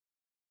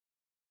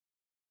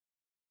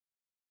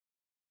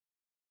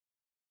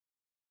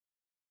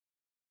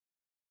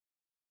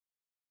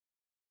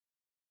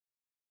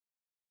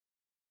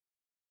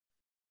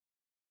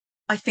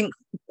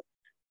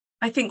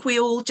I think we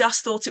all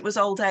just thought it was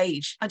old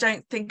age. I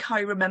don't think I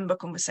remember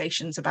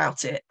conversations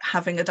about it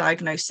having a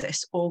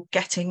diagnosis or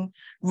getting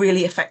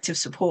really effective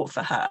support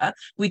for her.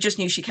 We just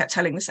knew she kept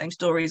telling the same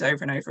stories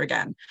over and over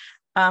again.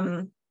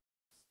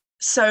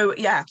 So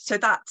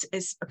that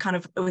is kind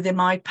of within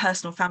my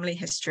personal family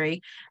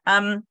history.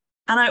 And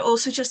I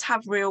also just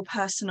have real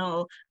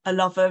personal a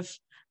love of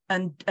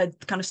and a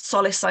kind of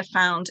solace I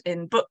found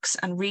in books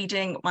and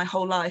reading my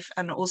whole life,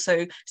 and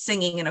also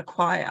singing in a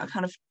choir.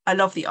 I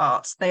love the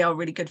arts. They are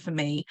really good for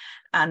me,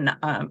 and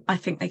I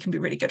think they can be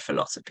really good for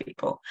lots of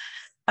people.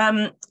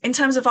 In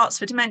terms of arts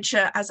for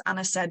dementia, as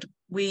Anna said,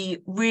 we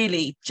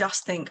really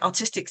just think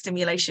artistic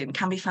stimulation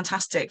can be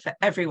fantastic for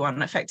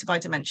everyone affected by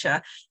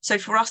dementia. So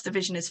for us, the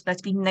vision is for there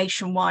to be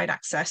nationwide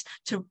access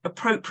to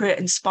appropriate,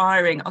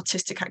 inspiring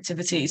artistic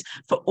activities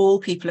for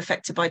all people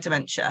affected by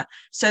dementia,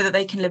 so that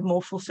they can live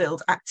more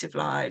fulfilled, active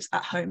lives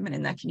at home and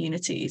in their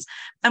communities.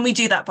 And we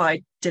do that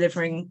by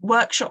delivering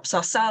workshops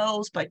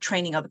ourselves, by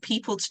training other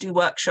people to do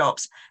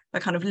workshops, by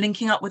kind of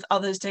linking up with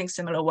others doing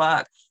similar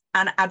work,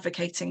 and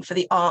advocating for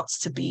the arts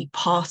to be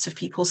part of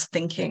people's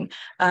thinking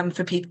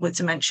for people with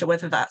dementia,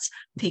 whether that's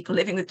people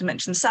living with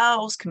dementia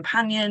themselves,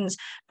 companions,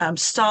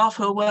 staff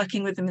who are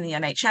working with them in the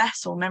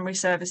NHS or memory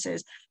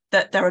services,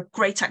 that there are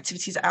great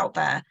activities out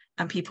there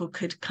and people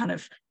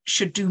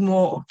should do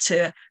more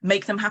to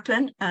make them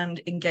happen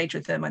and engage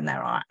with them when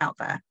they're out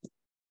there.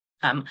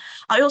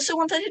 I also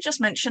wanted to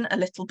just mention a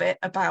little bit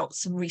about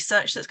some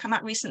research that's come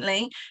out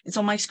recently. It's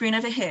on my screen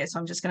over here, so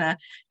I'm just going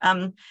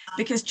to,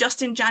 because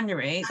just in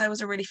January, there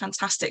was a really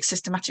fantastic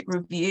systematic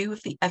review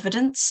of the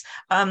evidence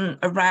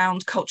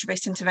around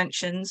culture-based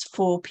interventions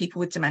for people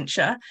with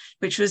dementia,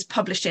 which was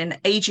published in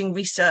Aging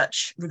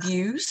Research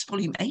Reviews,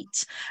 Volume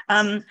 8.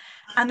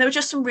 And there were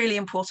just some really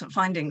important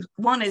findings.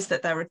 One is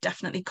that there are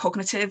definitely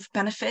cognitive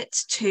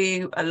benefits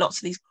to lots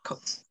of these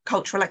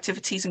cultural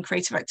activities and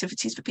creative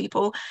activities for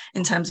people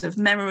in terms of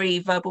memory,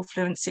 verbal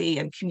fluency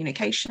and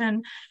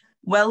communication,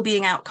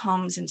 well-being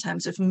outcomes in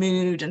terms of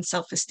mood and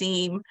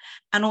self-esteem,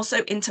 and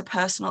also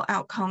interpersonal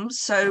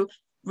outcomes. So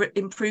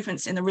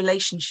improvements in the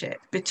relationship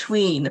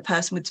between the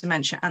person with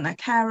dementia and their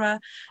carer,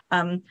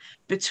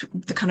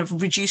 the kind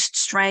of reduced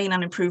strain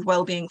and improved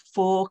well-being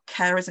for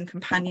carers and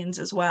companions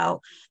as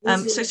well.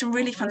 So some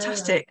really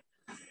fantastic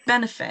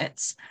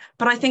benefits.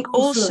 But I think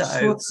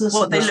also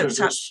what they looked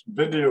at...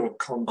 Video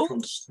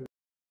conference.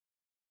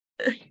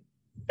 Oh.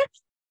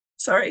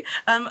 Sorry.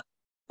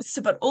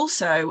 But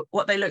also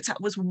what they looked at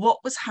was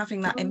what was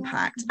having that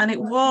impact. And it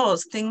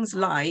was things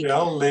like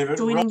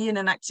joining in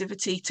an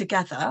activity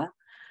together,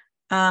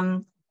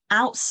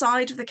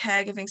 outside of the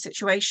caregiving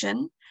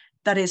situation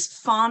that is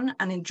fun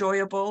and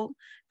enjoyable,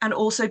 and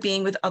also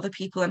being with other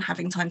people and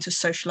having time to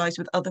socialize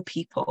with other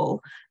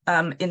people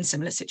in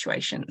similar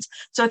situations.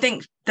 So I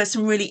think there's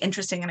some really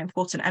interesting and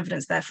important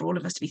evidence there for all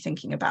of us to be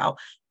thinking about.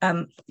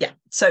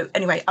 So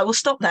anyway, I will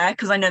stop there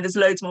because I know there's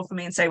loads more for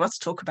me and Seiwa to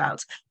talk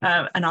about,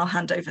 and I'll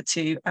hand over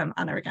to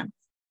Anna again.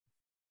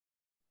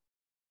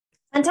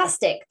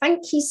 Fantastic.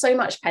 Thank you so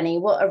much, Penny.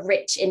 What a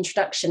rich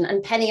introduction.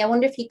 And Penny, I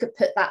wonder if you could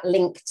put that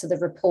link to the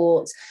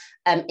report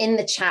in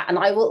the chat, and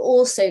I will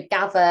also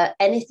gather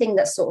anything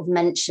that's sort of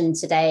mentioned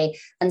today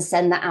and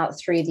send that out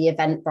through the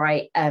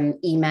Eventbrite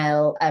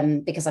email,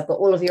 because I've got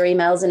all of your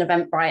emails in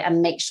Eventbrite,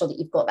 and make sure that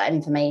you've got that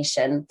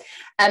information.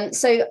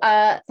 So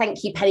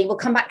thank you, Penny. We'll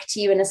come back to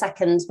you in a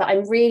second, but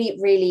I'm really,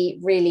 really,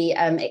 really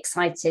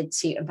excited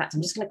to, in fact,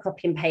 I'm just going to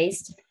copy and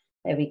paste.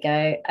 There we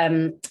go.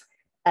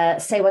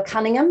 Seiwa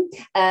Cunningham,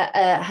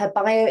 her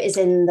bio is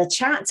in the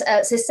chat.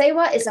 So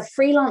Seiwa is a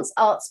freelance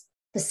arts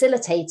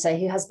facilitator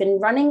who has been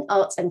running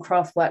art and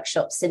craft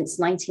workshops since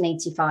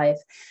 1985.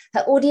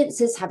 Her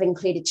audiences have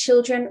included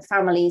children,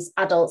 families,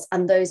 adults,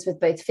 and those with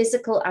both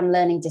physical and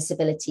learning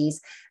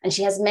disabilities. And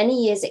she has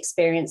many years'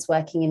 experience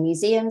working in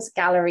museums,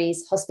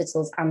 galleries,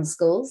 hospitals, and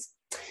schools.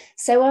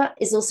 Seiwa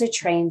is also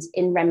trained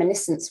in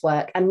reminiscence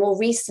work, and more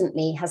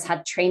recently has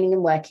had training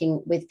and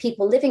working with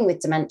people living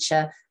with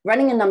dementia,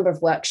 running a number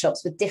of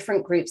workshops with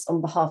different groups on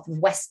behalf of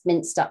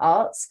Westminster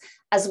Arts,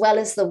 as well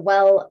as the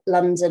Well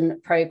London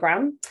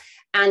programme.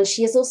 And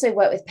she has also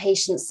worked with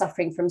patients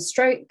suffering from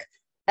strokes,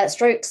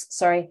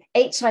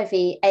 HIV,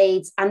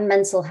 AIDS, and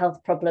mental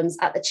health problems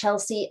at the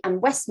Chelsea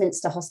and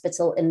Westminster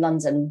Hospital in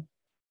London.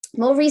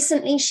 More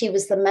recently, she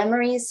was the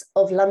Memories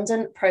of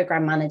London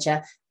programme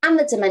manager and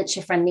the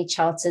Dementia Friendly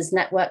Charter's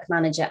network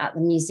manager at the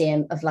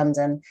Museum of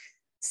London.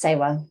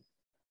 Seiwa.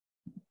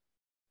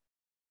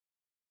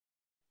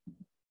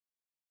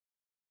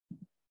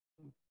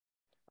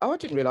 Oh, I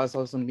didn't realise I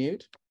was on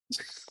mute.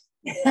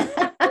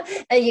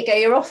 There you go,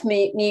 you're off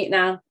mute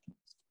now.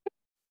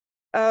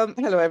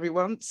 Hello,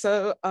 everyone.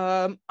 So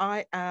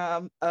I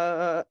am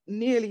a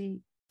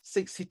nearly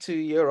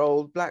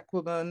 62-year-old Black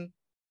woman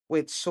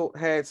with short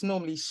hair. It's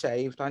normally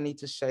shaved. I need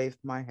to shave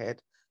my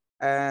head.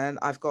 And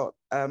I've got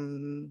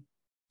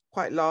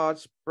quite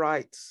large,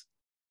 bright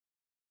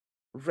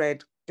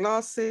red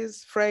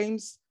glasses,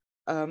 frames.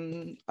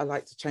 I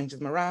like to change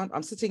them around.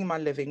 I'm sitting in my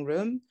living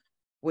room,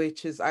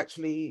 which is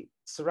actually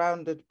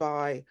surrounded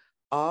by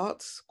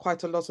art,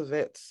 quite a lot of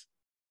it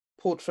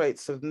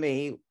portraits of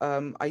me.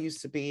 I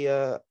used to be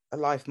a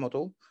life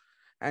model,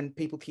 and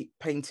people keep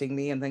painting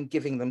me and then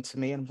giving them to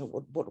me. And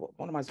what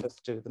am I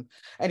supposed to do with them?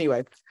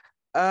 Anyway,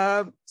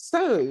 as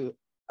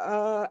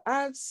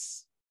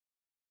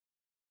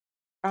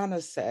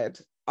Anna said,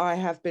 I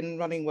have been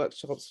running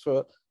workshops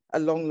for a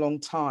long, long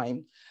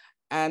time.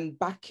 And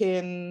back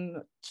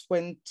in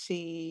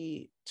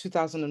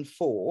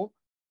 2004,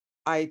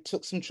 I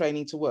took some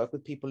training to work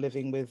with people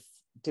living with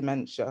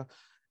dementia,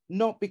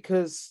 not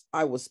because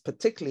I was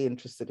particularly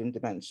interested in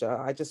dementia.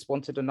 I just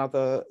wanted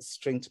another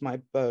string to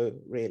my bow,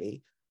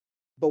 really.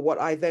 But what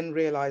I then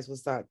realized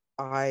was that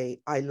I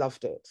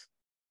loved it.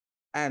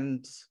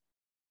 And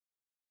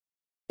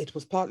it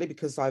was partly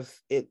because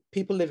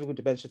people living with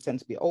dementia tend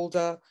to be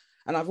older,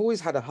 and I've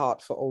always had a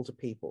heart for older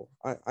people.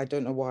 I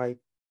don't know why,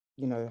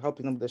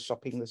 helping them with the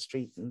shopping, the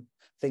street and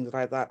things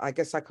like that. I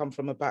guess I come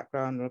from a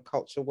background and a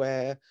culture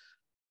where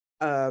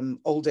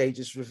old age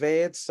is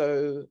revered.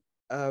 So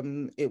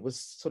it was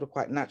sort of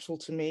quite natural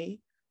to me.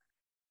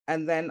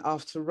 And then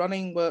after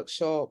running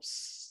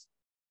workshops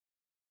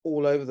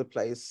all over the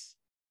place,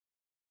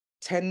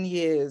 10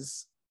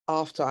 years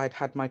after I'd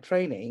had my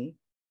training,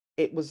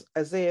 it was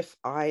as if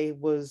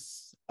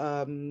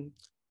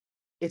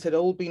it had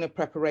all been a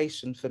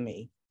preparation for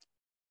me,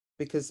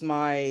 because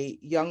my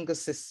younger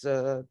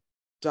sister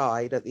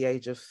died at the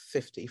age of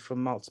 50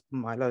 from multiple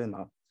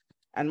myeloma.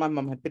 And my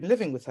mum had been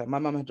living with her. My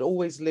mum had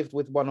always lived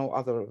with one or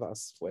other of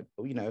us. When,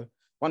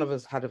 one of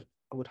us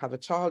would have a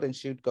child, and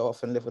she would go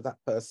off and live with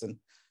that person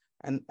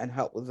and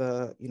help with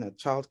the,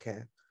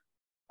 childcare.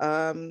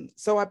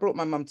 So I brought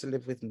my mum to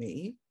live with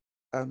me.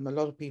 A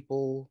lot of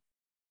people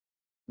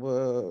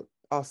were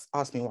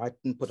asked me why I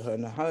didn't put her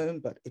in a home,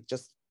 but it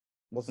just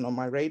wasn't on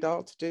my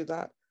radar to do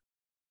that.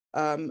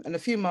 And a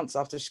few months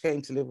after she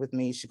came to live with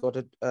me, she got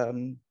a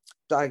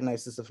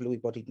diagnosis of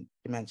Lewy body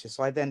dementia.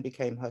 So I then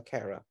became her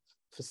carer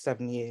for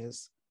 7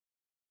 years.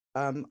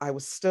 I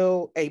was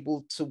still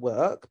able to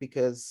work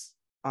because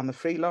I'm a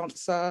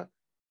freelancer,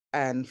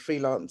 and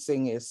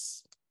freelancing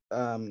is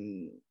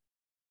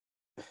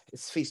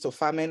it's feast or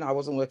famine. I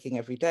wasn't working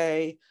every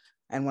day.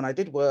 And when I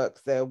did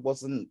work, the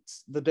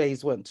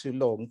days weren't too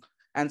long.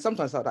 And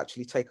sometimes I'd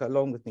actually take her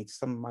along with me to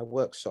some of my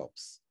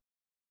workshops.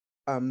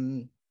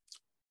 And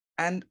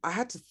I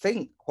had to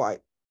think quite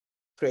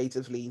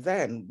creatively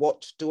then,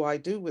 what do I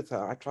do with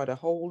her? I tried a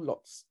whole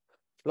lot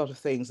of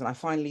things, and I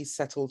finally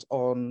settled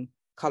on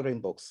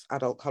coloring books,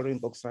 adult coloring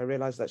books. And I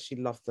realized that she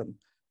loved them.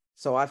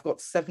 So I've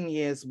got 7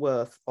 years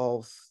worth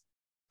of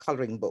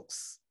coloring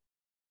books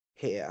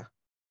here.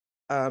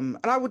 And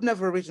I would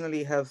never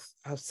originally have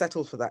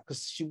settled for that,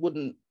 because she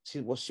wasn't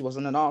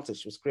an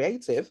artist. She was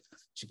creative.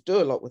 She could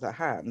do a lot with her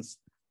hands,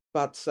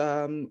 but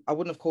I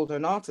wouldn't have called her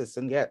an artist.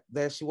 And yet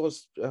there she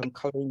was,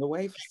 coloring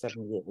away for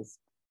 7 years.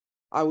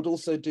 I would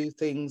also do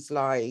things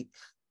like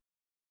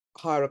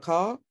hire a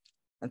car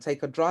and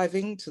take her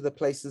driving to the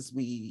places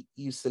we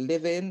used to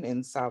live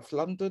in South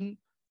London.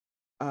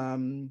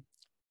 And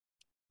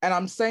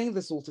I'm saying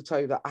this all to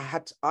tell you that I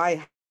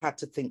had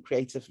to think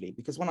creatively,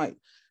 because when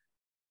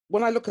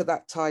I look at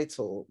that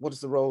title, what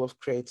is the role of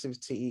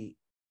creativity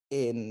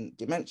in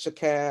dementia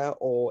care,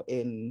 or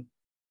in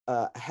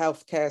a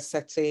healthcare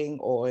setting,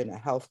 or in a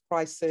health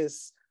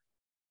crisis?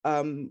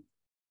 I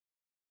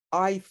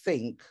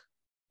think,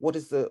 what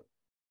is the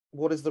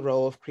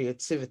role of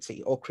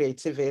creativity, or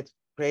creative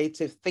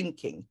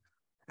thinking?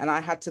 And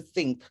I had to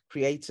think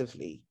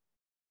creatively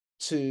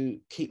to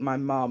keep my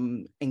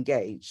mum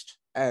engaged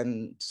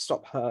and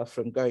stop her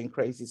from going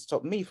crazy,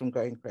 stop me from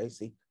going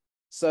crazy.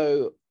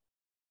 So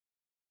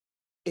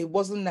it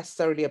wasn't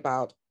necessarily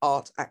about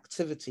art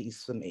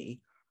activities for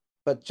me,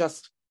 but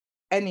just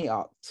any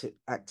art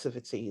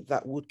activity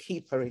that would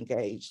keep her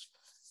engaged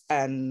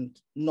and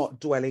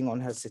not dwelling on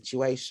her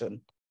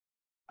situation.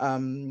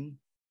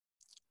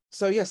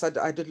 So yes,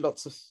 I did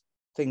lots of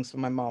things for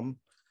my mom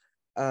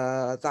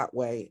that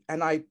way.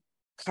 And I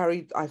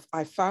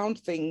found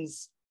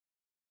things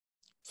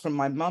from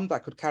my mum that I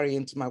could carry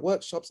into my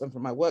workshops, and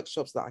from my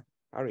workshops that I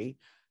could carry,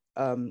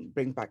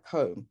 bring back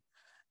home.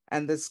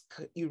 And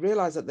you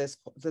realize that there's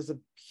a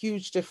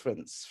huge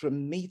difference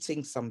from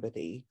meeting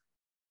somebody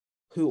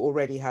who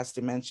already has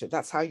dementia.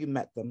 That's how you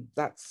met them.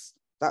 That's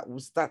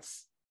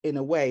in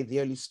a way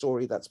the only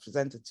story that's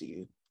presented to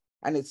you.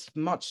 And it's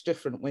much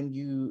different when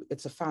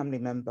it's a family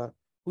member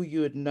who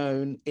you had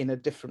known in a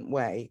different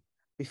way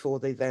before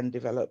they then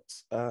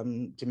developed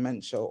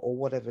dementia or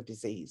whatever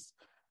disease.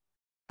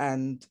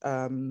 And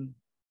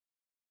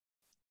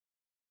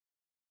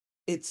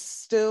it's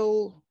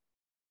still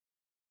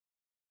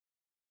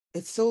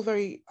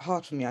very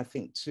hard for me, I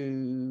think,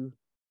 to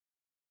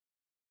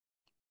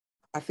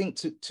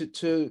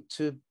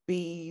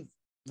be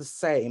the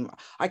same.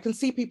 I can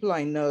see people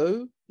I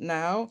know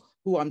now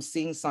who I'm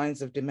seeing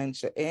signs of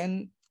dementia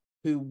in,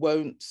 who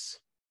won't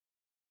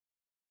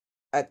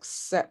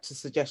accept a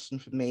suggestion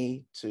from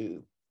me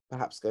to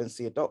perhaps go and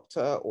see a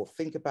doctor or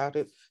think about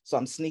it. So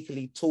I'm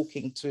sneakily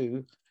talking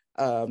to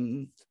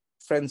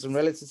friends and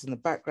relatives in the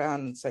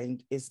background and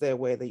saying, is there a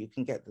way that you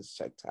can get this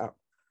checked out?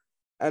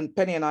 and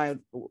Penny and I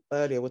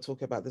earlier were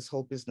talking about this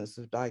whole business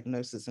of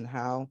diagnosis and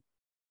how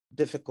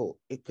difficult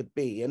it could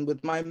be. And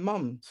with my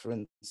mum, for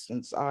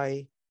instance,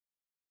 I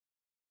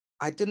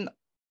didn't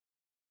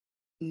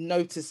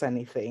notice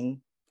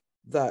anything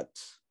that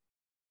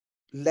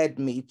led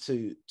me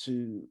to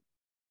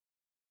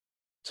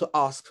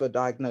ask for a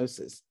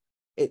diagnosis.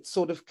 It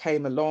sort of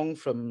came along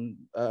from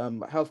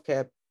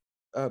healthcare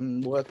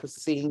workers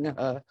seeing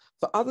her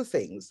for other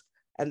things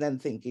and then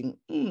thinking,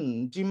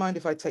 do you mind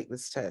if I take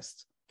this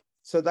test?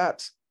 So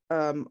that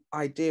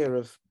idea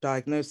of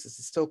diagnosis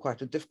is still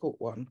quite a difficult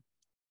one,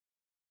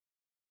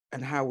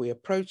 and how we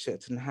approach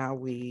it and how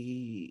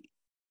we,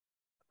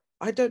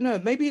 I don't know,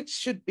 maybe it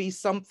should be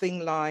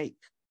something like,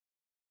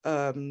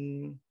 what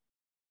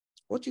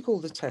do you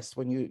call the test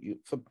when you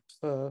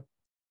for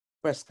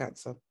breast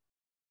cancer?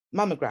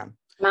 Mammogram.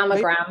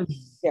 Mammogram.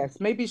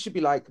 Maybe it should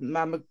be like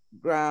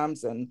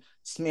mammograms and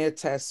smear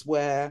tests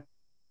where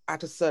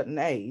at a certain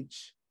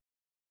age,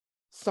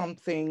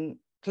 something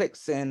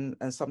clicks in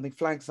and something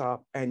flags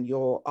up and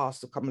you're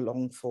asked to come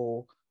along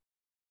for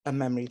a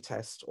memory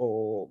test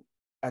or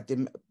a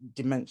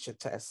dementia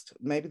test.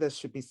 Maybe there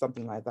should be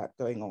something like that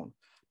going on.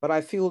 But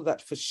I feel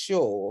that for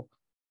sure,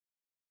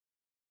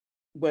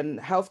 when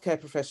healthcare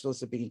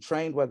professionals are being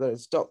trained, whether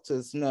it's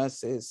doctors,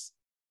 nurses,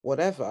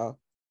 whatever,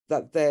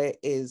 that there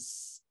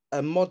is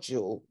a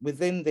module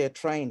within their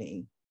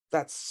training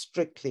that's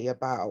strictly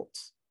about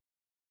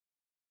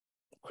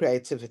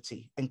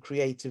creativity and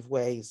creative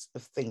ways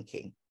of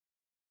thinking,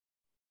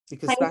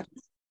 because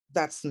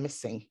that's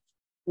missing.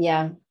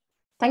 Yeah,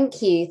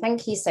 thank you,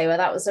 Seiwa.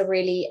 That was a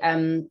really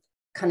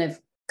kind of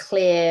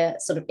clear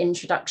sort of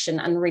introduction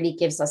and really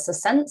gives us a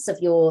sense of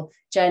your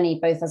journey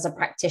both as a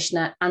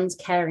practitioner and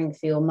caring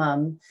for your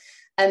mum.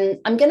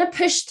 I'm going to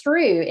push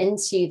through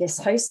into this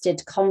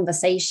hosted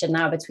conversation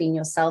now between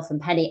yourself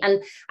and Penny.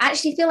 And I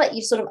actually feel like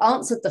you've sort of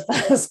answered the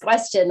first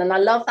question. And I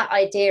love that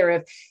idea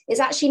of it's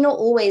actually not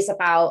always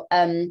about,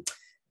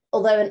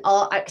 although an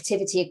art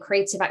activity, a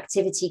creative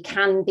activity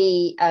can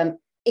be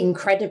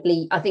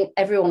incredibly, I think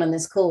everyone on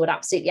this call would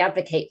absolutely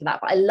advocate for that.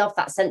 But I love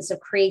that sense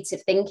of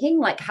creative thinking,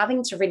 like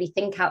having to really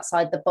think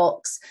outside the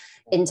box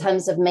in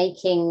terms of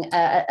making,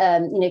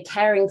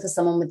 caring for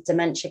someone with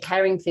dementia,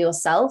 caring for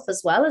yourself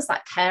as well as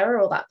that carer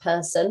or that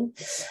person.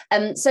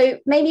 So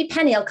maybe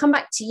Penny, I'll come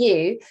back to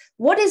you.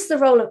 What is the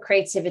role of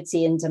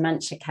creativity in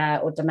dementia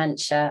care or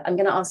dementia? I'm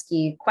going to ask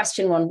you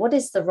question one. What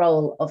is the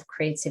role of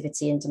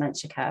creativity in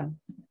dementia care?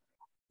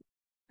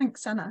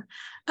 Thanks, Anna.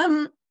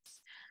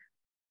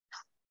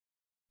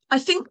 I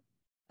think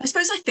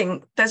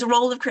there's a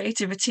role of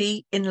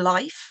creativity in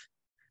life,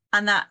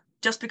 and that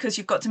just because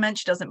you've got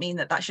dementia doesn't mean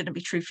that that shouldn't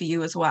be true for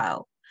you as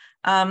well.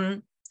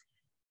 But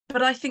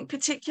I think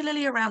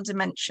particularly around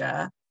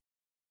dementia,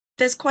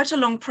 there's quite a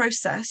long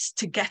process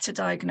to get a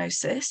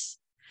diagnosis,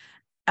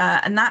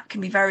 and that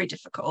can be very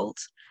difficult.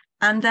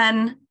 And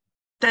then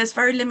there's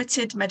very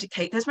limited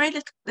there's very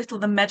little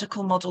the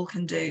medical model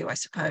can do, I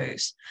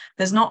suppose.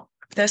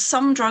 There's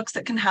some drugs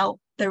that can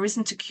help. There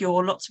isn't a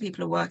cure. Lots of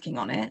people are working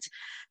on it.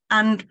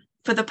 And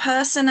for the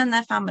person and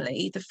their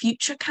family, the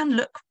future can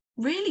look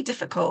really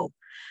difficult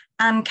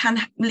and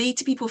can lead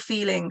to people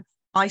feeling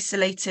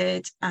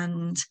isolated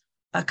and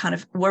kind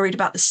of worried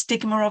about the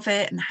stigma of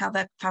it and how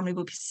their family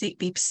will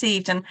be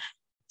perceived. And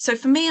so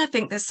for me, I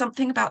think there's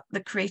something about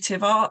the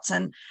creative arts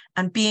and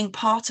being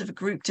part of a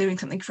group doing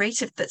something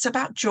creative that's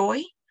about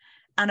joy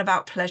and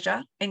about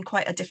pleasure in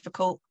quite a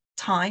difficult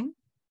time.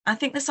 I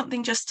think there's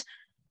something just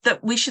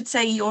that we should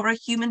say, you're a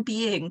human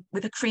being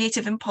with a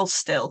creative impulse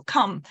still.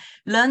 Come,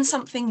 learn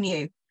something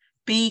new,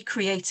 be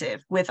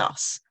creative with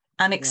us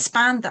and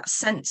expand that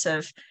sense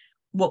of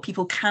what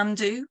people can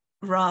do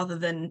rather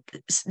than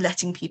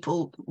letting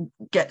people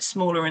get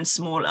smaller and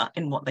smaller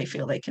in what they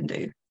feel they can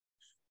do.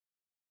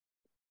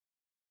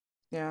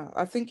 Yeah,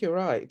 I think you're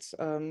right.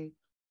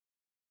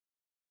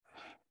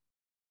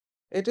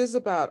 It is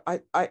about,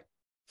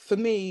 for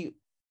me,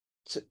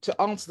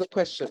 to answer the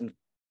question,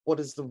 what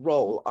is the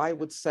role? I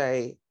would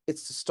say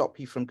it's to stop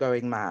you from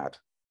going mad.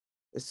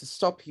 It's to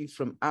stop you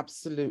from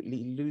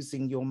absolutely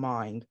losing your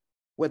mind,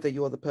 whether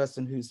you're the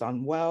person who's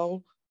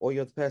unwell or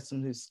you're the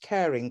person who's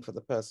caring for the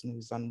person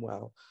who's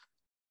unwell.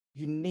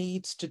 You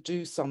need to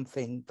do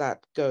something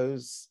that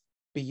goes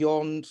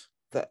beyond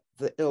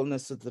the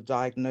illness of the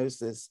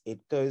diagnosis.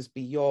 It goes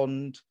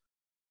beyond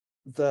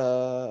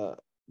the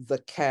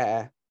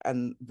care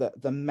and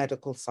the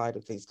medical side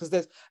of things. Because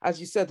there's, as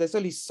you said, there's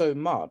only so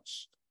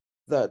much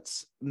that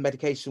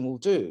medication will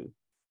do.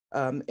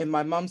 In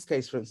my mum's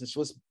case, for instance,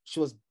 she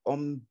was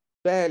on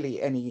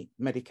barely any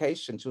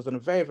medication. She was on a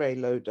very, very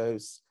low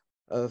dose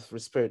of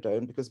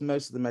risperidone because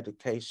most of the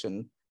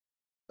medication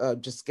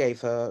just gave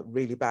her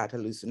really bad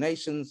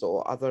hallucinations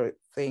or other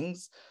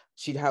things.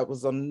 She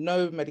was on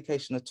no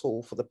medication at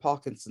all for the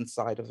Parkinson's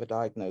side of her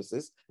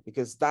diagnosis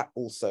because that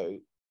also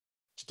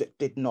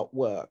did not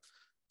work.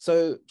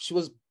 So she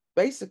was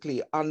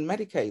basically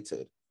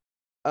unmedicated.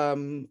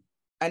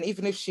 And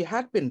even if she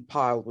had been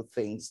piled with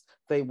things,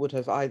 they would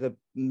have either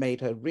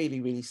made her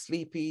really, really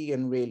sleepy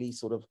and really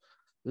sort of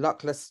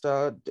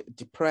lackluster,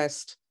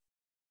 depressed.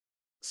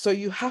 So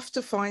you have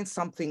to find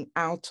something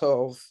out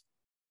of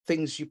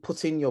things you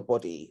put in your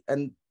body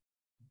and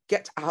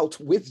get out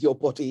with your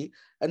body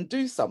and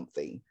do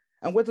something.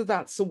 And whether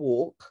that's a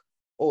walk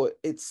or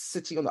it's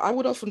sitting on, I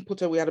would often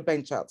put her, we had a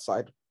bench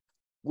outside,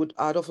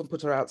 I'd often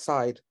put her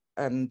outside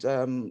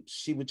and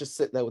she would just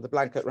sit there with a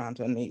blanket around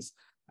her knees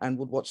and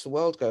would watch the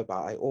world go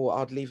by, or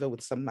I'd leave her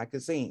with some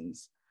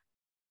magazines.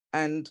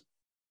 And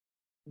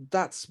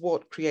that's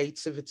what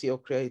creativity or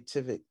why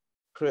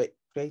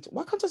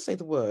can't I say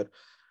the word?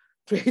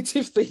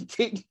 Creative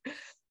thinking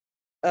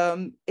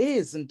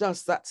is and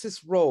does. That's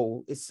its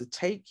role, is to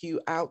take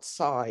you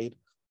outside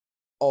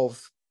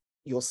of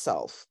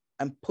yourself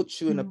and put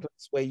you in a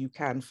place where you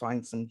can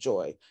find some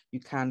joy, you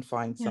can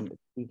find some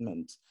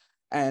achievement.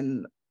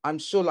 And I'm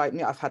sure, like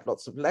me, I've had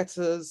lots of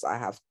letters,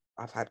 I've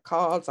had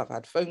cards, I've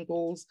had phone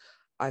calls,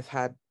 I've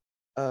had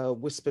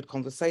whispered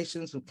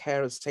conversations with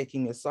carers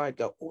taking me aside,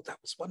 go, oh, that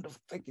was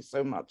wonderful, thank you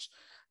so much.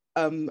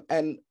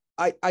 And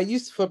I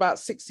used to, for about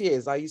 6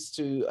 years, I used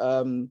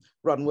to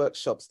run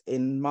workshops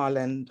in Mile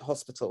End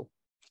Hospital.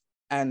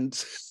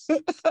 And I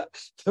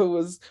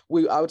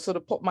would sort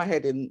of pop my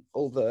head in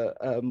all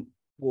the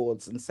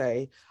wards and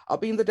say, I'll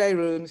be in the day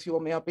room if you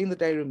want me, I'll be in the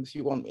day room if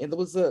you want me. And there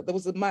was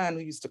a man who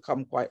used to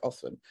come quite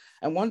often.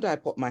 And one day I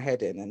popped my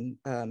head in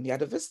and he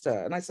had a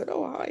visitor. And I said,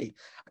 oh, hi,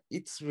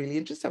 it's really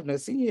interesting. I've never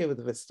seen you here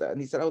with a visitor.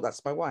 And he said, oh,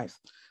 that's my wife.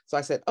 So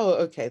I said, oh,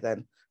 okay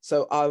then.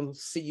 So I'll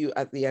see you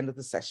at the end of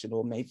the session,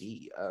 or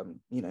maybe,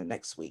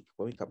 next week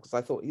when we come, because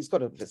I thought he's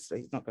got a visitor,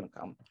 he's not going to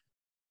come.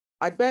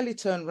 I barely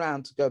turned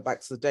around to go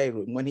back to the day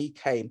room when he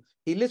came.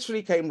 He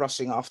literally came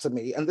rushing after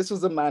me. And this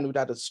was a man who'd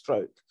had a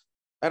stroke.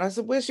 And I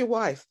said, where's your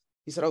wife?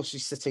 He said, oh,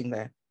 she's sitting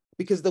there.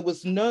 Because there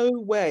was no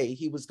way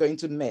he was going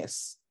to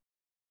miss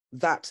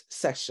that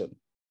session.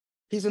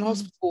 He's in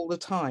hospital all the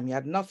time. He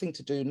had nothing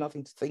to do,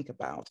 nothing to think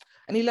about.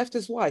 And he left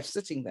his wife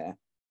sitting there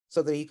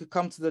so that he could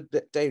come to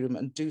the day room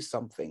and do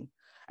something.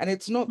 And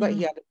it's not that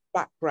he had a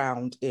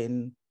background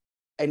in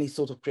any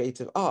sort of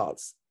creative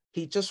arts.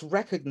 He just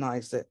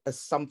recognized it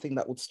as something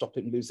that would stop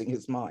him losing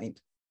his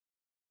mind.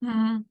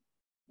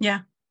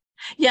 Yeah.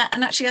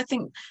 And actually, I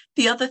think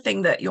the other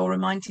thing that you're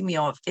reminding me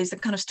of is the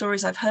kind of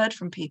stories I've heard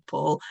from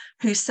people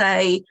who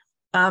say,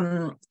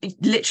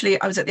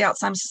 literally, I was at the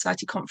Alzheimer's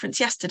Society conference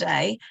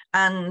yesterday,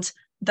 and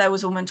there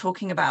was a woman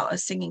talking about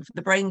us singing for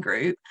the brain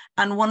group.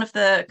 And one of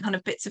the kind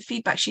of bits of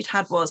feedback she'd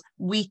had was,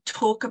 we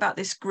talk about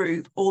this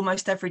group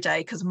almost every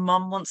day because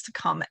mum wants to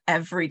come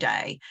every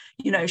day.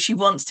 She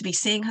wants to be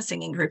seeing her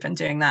singing group and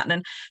doing that.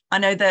 And I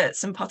know that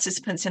some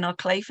participants in our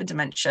Clay for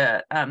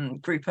Dementia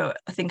group, I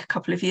think a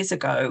couple of years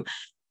ago,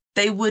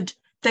 they were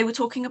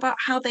talking about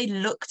how they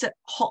looked at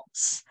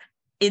HOTS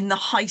in the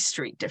high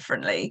street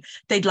differently.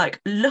 They'd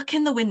look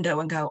in the window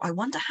and go, I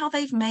wonder how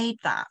they've made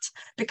that,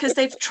 because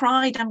they've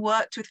tried and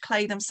worked with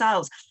clay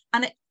themselves.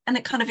 And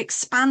it kind of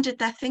expanded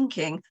their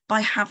thinking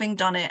by having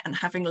done it and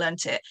having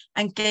learnt it,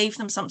 and gave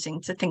them something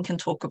to think and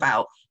talk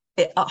about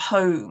it at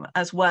home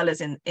as well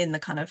as in the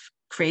kind of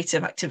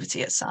creative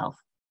activity itself.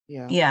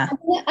 Yeah.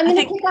 I'm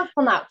going to pick up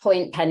on that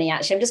point, Penny,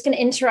 actually. I'm just going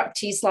to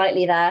interrupt you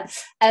slightly there.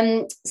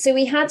 So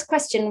we had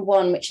question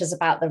 1, which was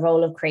about the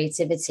role of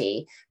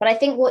creativity. But I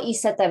think what you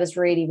said there was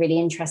really, really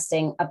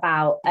interesting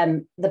about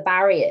the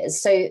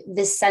barriers. So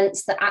this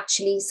sense that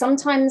actually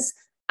sometimes,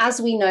 as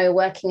we know,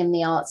 working in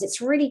the arts, it's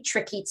really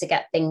tricky to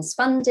get things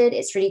funded.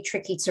 It's really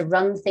tricky to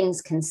run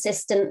things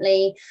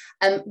consistently.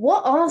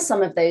 What are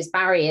some of those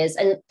barriers?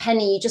 And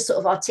Penny, you just sort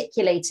of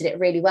articulated it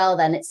really well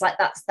then. It's like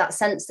that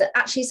sense that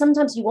actually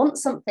sometimes you want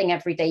something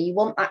every day. You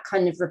want that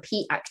kind of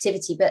repeat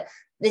activity, but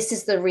this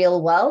is the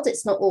real world.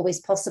 It's not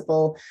always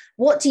possible.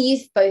 What do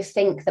you both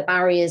think the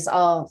barriers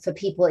are for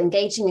people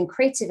engaging in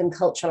creative and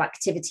cultural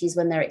activities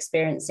when they're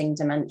experiencing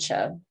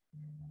dementia?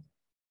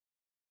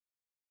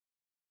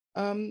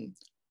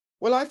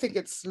 Well, I think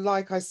it's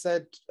like I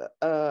said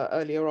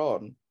earlier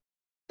on,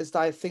 is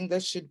that I think there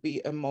should be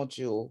a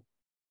module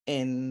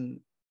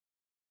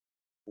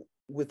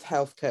with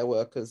healthcare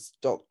workers,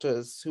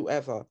 doctors,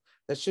 whoever.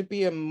 There should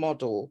be a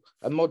module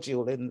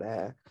in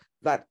there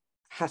that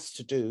has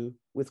to do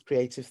with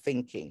creative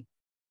thinking,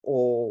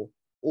 or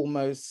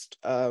almost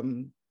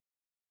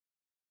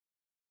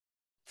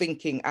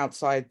thinking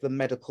outside the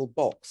medical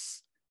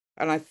box.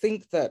 And I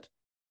think that,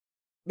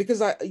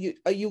 because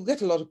you'll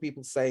get a lot of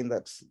people saying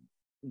that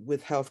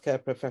with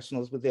healthcare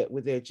professionals, with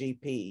their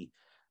GP,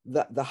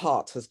 that the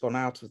heart has gone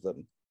out of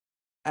them.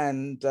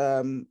 And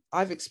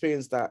I've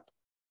experienced that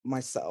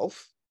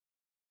myself.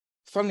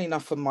 Funnily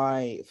enough, for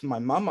my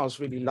mum, I was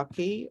really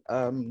lucky.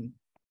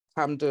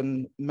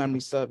 Camden Memory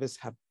Service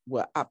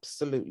were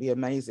absolutely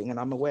amazing. And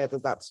I'm aware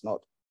that that's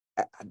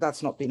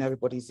not been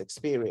everybody's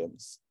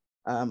experience.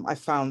 I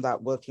found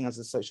that working as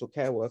a social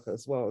care worker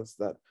as well, is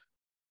that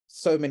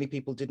so many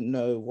people didn't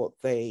know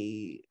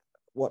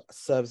what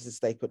services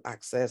they could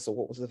access or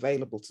what was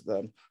available to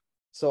them.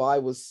 So I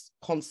was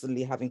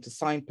constantly having to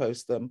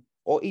signpost them,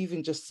 or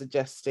even just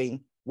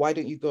suggesting, why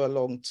don't you go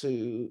along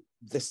to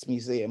this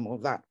museum or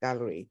that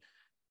gallery?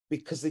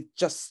 Because it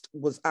just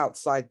was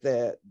outside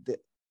their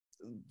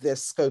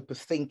scope of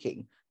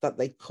thinking. that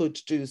they could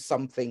do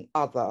something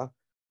other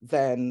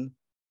than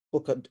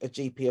book a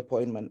GP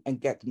appointment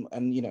and get them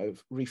and, you know,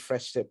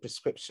 refresh their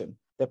prescription.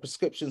 Their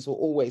prescriptions were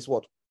always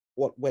what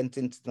went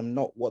into them,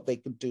 not what they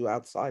could do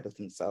outside of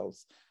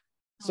themselves.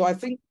 So I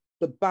think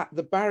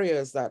the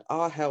barriers that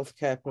our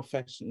healthcare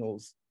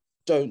professionals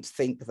don't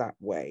think that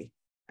way,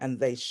 and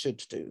they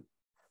should do.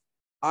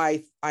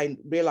 I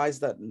realize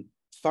that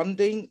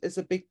funding is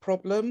a big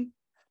problem,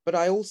 but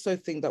I also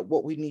think that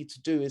what we need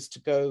to do is to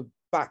go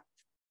back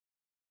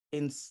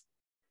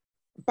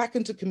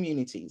into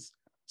communities,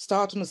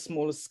 start on a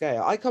smaller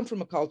scale. I come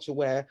from a culture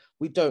where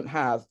we don't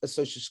have a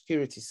social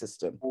security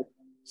system.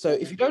 So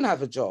if you don't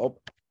have a job,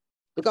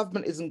 the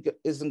government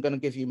isn't going to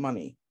give you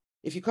money.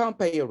 If you can't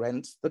pay your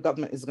rent, the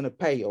government is going to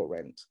pay your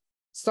rent.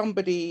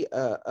 Somebody,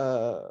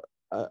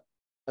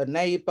 a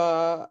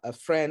neighbor, a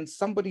friend,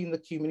 somebody in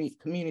the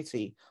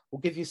community will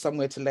give you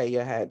somewhere to lay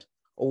your head,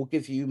 or will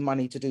give you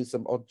money to do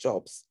some odd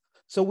jobs.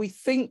 So we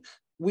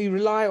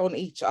rely on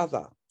each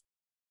other.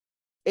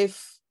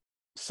 If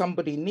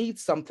somebody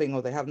needs something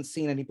or they haven't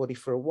seen anybody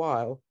for a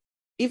while,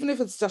 even if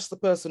it's just the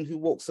person who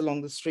walks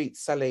along the street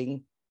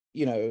selling,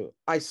 you know,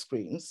 ice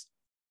creams,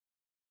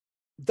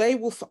 they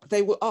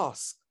will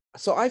ask.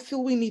 So I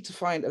feel we need to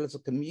find a little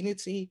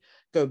community,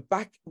 go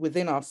back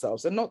within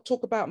ourselves and not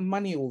talk about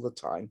money all the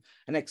time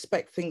and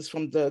expect things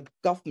from the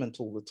government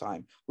all the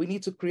time. We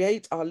need to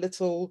create our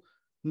little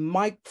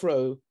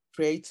micro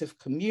creative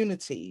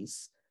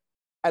communities.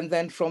 And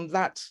then from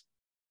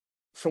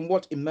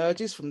what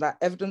emerges from that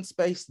evidence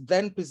base,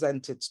 then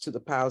present it to the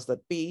powers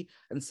that be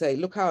and say,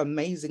 look how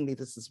amazingly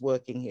this is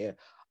working here.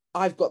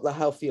 I've got the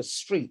healthiest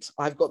street.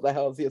 I've got the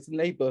healthiest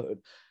neighborhood.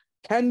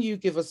 Can you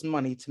give us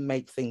money to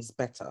make things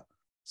better?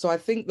 So I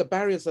think the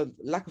barriers are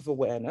lack of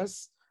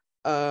awareness.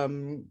 I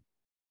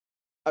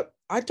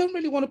don't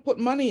really want to put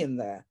money in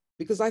there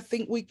because I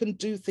think we can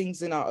do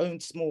things in our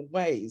own small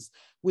ways.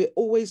 We're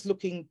always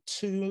looking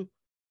too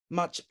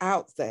much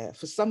out there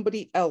for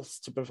somebody else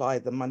to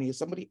provide the money or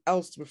somebody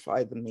else to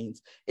provide the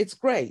means. It's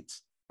great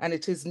and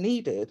it is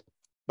needed,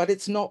 but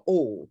it's not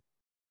all.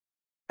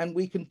 And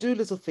we can do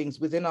little things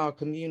within our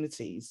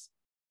communities,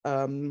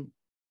 in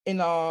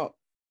our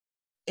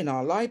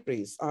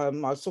libraries. I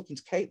was talking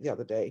to Kate the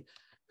other day,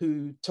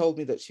 who told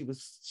me that she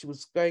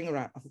was going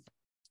around.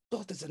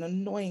 God, there's an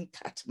annoying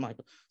cat in my,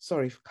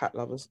 sorry for cat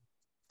lovers.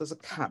 There's a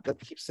cat that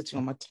keeps sitting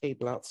on my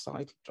table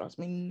outside. It drives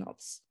me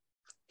nuts.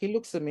 He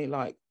looks at me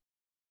like,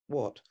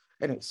 what?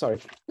 Anyway, sorry.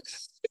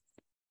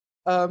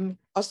 I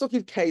was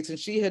talking to Kate and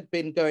she had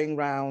been going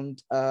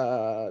around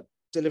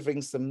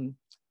delivering some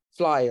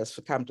flyers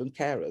for Camden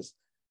carers.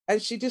 And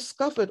she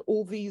discovered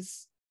all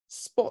these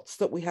spots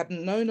that we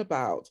hadn't known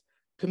about,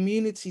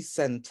 community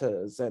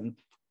centers and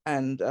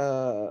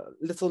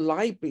little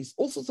libraries,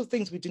 all sorts of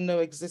things we didn't know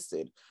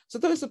existed. So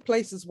those are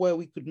places where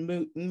we could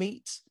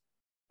meet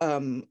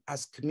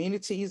as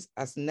communities,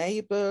 as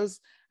neighbors,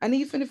 and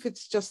even if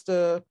it's just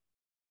a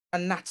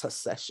natter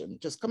session,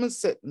 just come and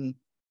sit and,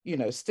 you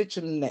know, stitch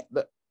and knit,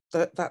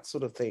 that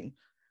sort of thing.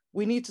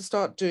 We need to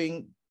start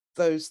doing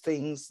those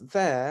things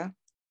there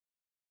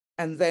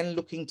and then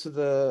looking to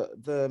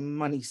the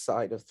money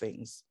side of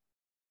things.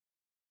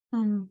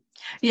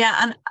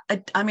 Yeah,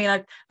 and I mean,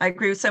 I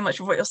agree with so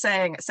much of what you're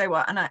saying,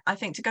 Seiwa, and I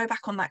think to go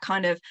back on that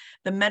kind of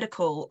the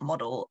medical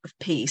model of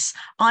piece,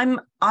 I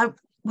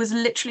was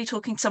literally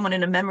talking to someone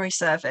in a memory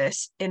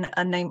service in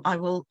an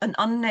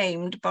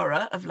unnamed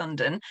borough of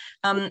London,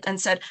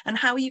 and said, and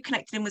how are you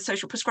connected in with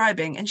social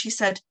prescribing? And she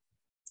said,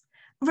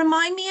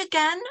 remind me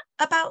again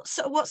about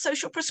what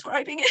social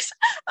prescribing is.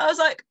 I was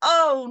like,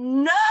 oh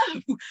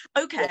no,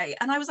 okay.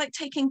 And I was like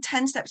taking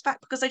 10 steps back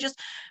because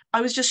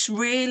I was just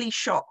really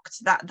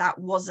shocked that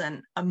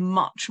wasn't a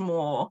much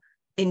more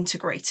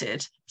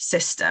integrated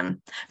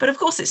system. But of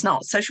course it's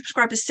not. Social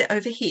prescribers sit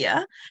over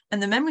here and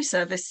the memory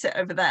service sit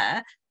over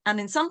there. And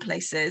in some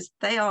places,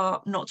 they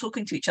are not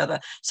talking to each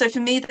other. So for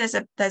me, there's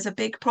a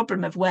big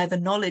problem of where the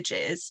knowledge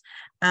is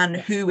and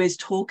who is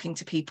talking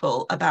to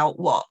people about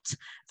what.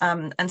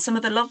 And some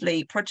of the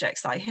lovely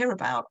projects that I hear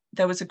about,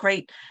 there was a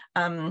great,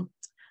 now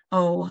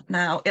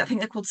I think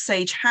they're called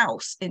Sage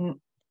House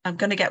in, I'm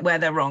going to get where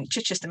they're wrong,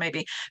 Chichester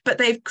maybe, but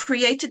they've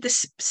created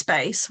this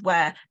space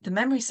where the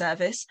memory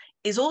service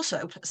is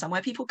also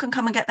somewhere people can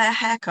come and get their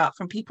hair cut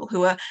from people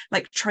who are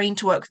like trained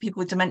to work with people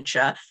with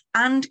dementia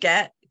and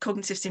get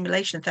cognitive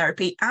stimulation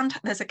therapy, and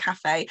there's a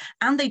cafe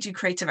and they do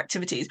creative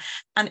activities.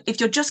 And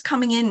if you're just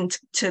coming in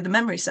to the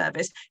memory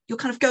service, you're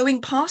kind of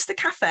going past the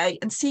cafe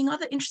and seeing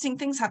other interesting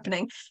things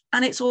happening,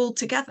 and it's all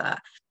together.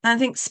 And I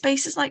think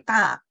spaces like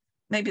that,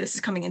 maybe this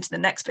is coming into the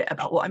next bit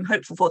about what I'm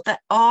hopeful for, there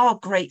are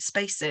great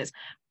spaces,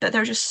 but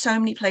there are just so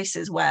many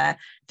places where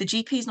the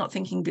GP is not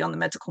thinking beyond the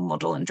medical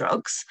model and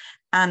drugs.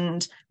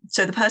 And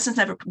so the person's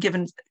never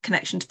given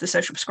connection to the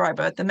social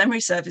prescriber. The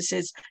memory service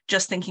is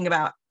just thinking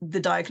about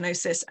the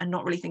diagnosis and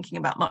not really thinking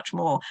about much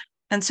more.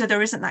 And so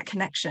there isn't that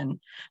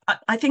connection.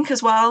 I think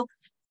as well,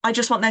 I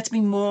just want there to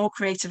be more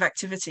creative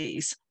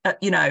activities,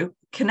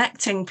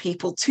 connecting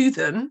people to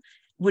them,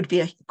 would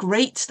be a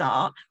great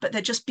start, but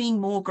there just being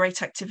more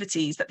great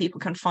activities that people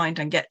can find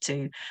and get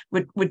to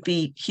would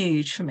be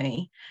huge for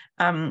me.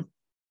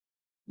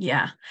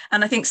 Yeah.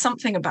 And I think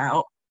something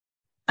about,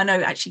 I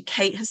know actually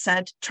Kate has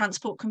said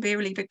transport can be a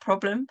really big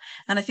problem.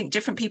 And I think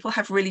different people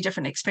have really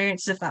different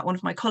experiences of that. One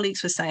of my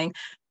colleagues was saying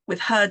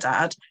with her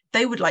dad,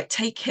 they would like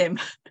take him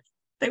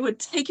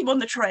on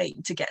the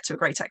train to get to a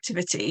great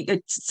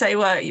activity. Say,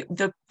 well,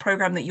 the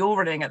program that you're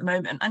running at the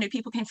moment, I know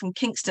people came from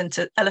Kingston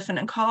to Elephant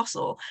and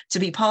Castle to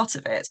be part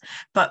of it.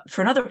 But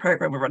for another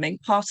program we're running,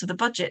 part of the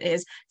budget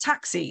is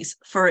taxis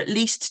for at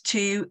least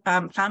 2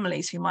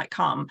 families who might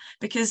come,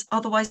 because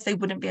otherwise they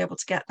wouldn't be able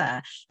to get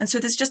there. And so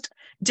there's just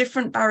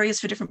different barriers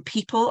for different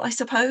people, I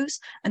suppose,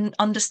 and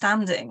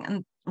understanding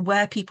and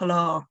where people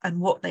are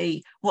and what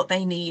they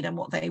need and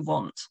what they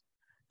want.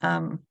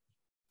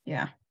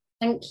 Yeah.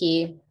 Thank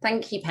you,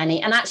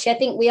 Penny. And actually, I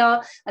think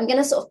I'm going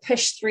to sort of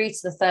push through to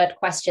the third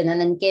question and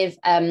then give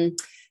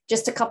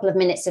just a couple of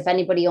minutes if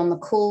anybody on the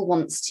call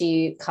wants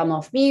to come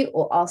off mute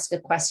or ask a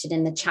question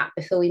in the chat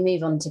before we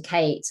move on to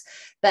Kate.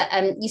 But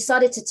you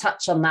started to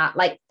touch on that,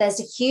 like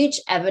there's a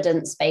huge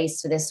evidence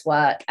base for this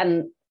work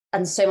and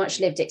so much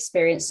lived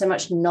experience, so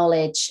much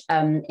knowledge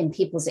in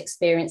people's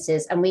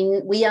experiences. And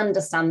we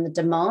understand the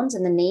demand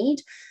and the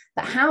need,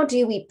 but how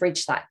do we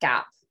bridge that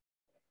gap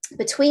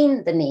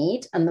between the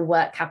need and the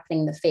work happening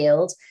in the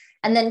field?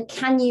 And then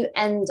can you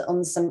end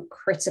on some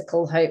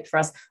critical hope for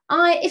us?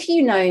 If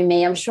you know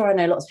me, I'm sure I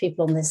know lots of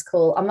people on this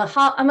call, I'm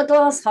a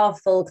glass half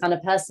full kind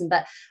of person,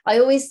 but I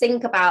always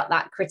think about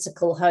that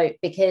critical hope,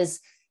 because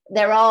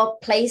there are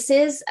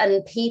places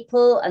and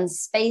people and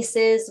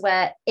spaces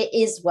where it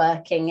is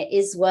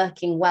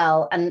working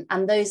well. And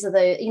those are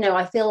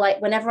I feel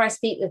like whenever I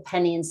speak with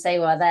Penny and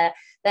Seiwa,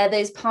 they're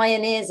those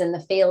pioneers in the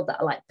field that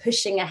are like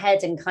pushing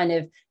ahead and kind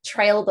of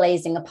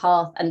trailblazing a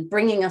path and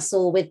bringing us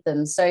all with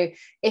them. So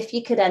if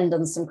you could end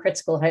on some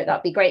critical hope,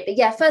 that'd be great. But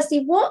yeah,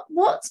 firstly,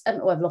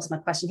 I've lost my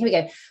question. Here we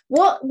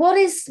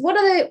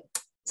go.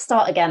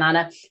 Start again,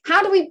 Anna.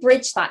 How do we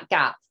bridge that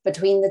gap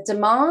between the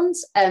demand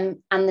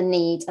and the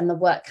need and the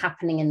work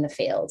happening in the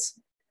field?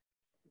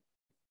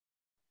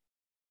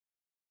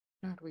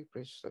 How do we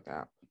bridge the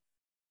gap?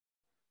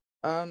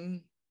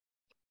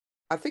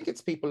 I think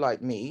it's people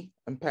like me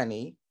and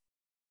Penny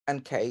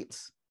and Kate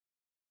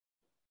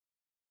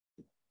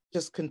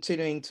just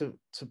continuing to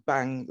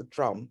bang the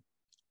drum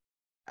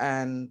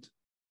and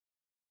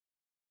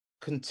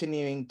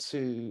continuing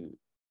to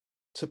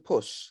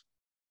push,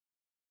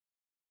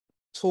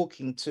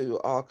 talking to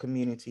our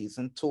communities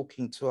and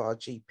talking to our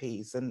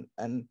GPs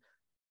and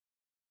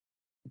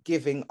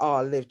giving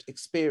our lived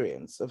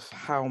experience of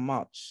how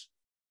much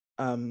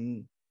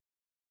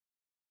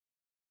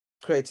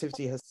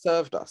creativity has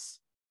served us,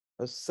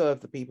 has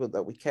served the people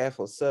that we care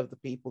for, served the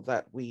people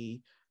that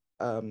we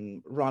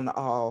run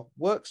our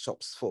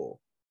workshops for.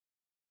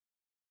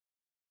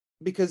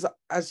 Because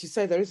as you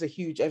say, there is a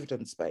huge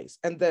evidence base,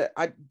 and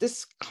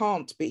this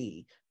can't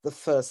be the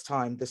first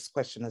time this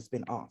question has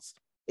been asked.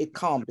 It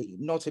can't be,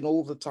 not in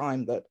all the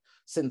time that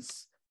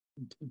since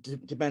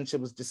dementia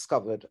was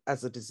discovered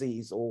as a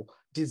disease or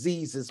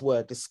diseases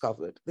were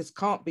discovered. This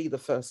can't be the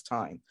first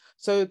time.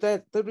 So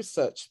the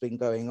research has been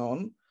going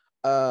on.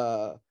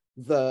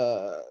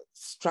 The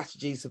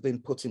strategies have been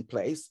put in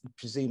place,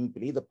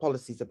 presumably the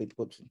policies have been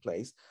put in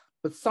place,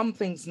 but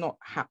something's not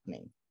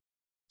happening.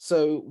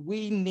 So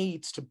we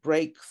need to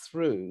break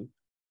through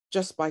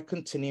just by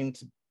continuing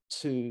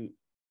to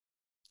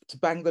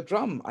bang the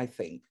drum, I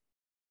think.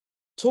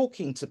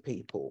 Talking to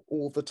people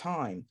all the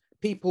time,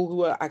 people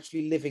who are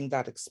actually living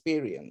that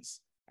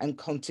experience and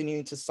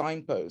continuing to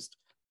signpost,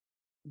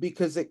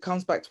 because it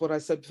comes back to what I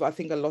said before. I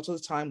think a lot of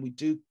the time we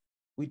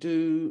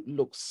do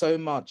look so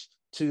much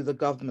to the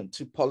government,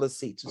 to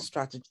policy, to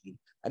strategy.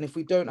 And if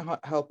we don't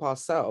help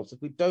ourselves,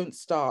 if we don't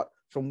start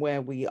from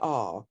where we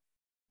are,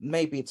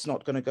 maybe it's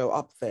not going to go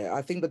up there.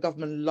 I think the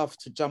government love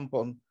to jump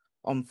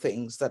on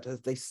things that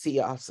as they see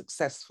are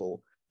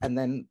successful and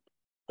then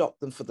adopt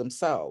them for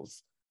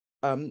themselves.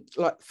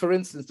 Like, for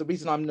instance, the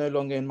reason I'm no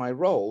longer in my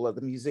role at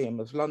the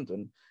Museum of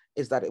London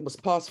is that it was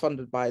part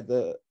funded by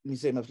the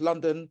Museum of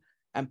London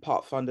and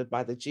part funded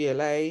by the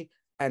GLA,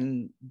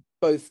 and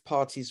both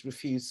parties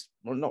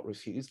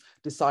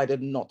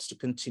decided not to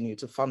continue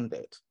to fund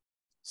it.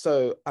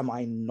 So am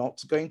I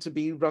not going to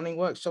be running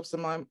workshops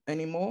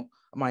anymore?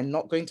 Am I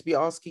not going to be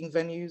asking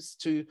venues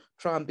to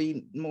try and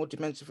be more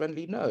dementia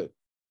friendly? No.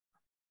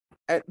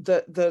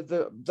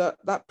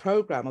 That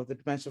program of the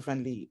Dementia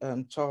Friendly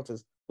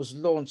Charters was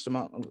launched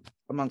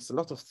amongst a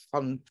lot of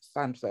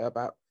fanfare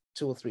about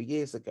 2 or 3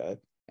 years ago.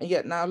 And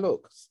yet now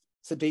look,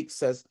 Sadiq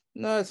says,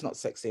 no, it's not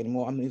sexy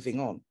anymore, I'm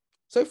moving on.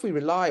 So if we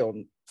rely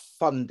on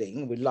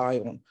funding, rely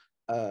on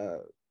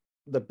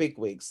the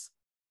bigwigs,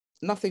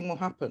 nothing will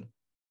happen.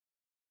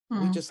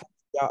 We just have to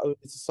be our own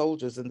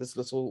soldiers in this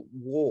little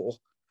war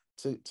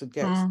to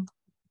get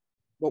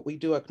what we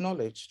do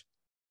acknowledged.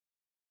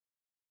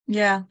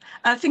 Yeah,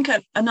 I think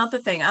another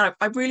thing, I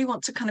really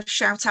want to kind of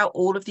shout out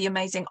all of the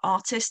amazing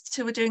artists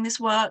who are doing this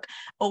work.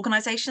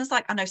 Organisations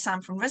like, I know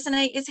Sam from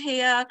Resonate is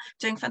here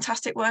doing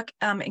fantastic work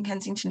in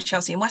Kensington,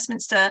 Chelsea and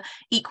Westminster.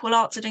 Equal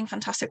Arts are doing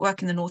fantastic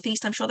work in the North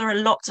East. I'm sure there are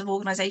lots of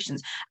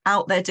organisations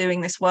out there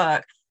doing this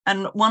work.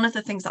 And one of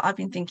the things that I've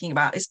been thinking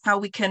about is how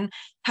we can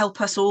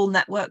help us all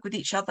network with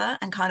each other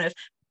and kind of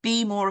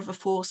be more of a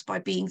force by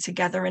being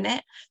together in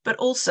it, but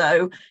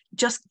also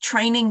just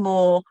training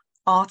more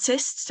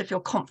artists to feel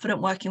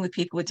confident working with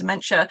people with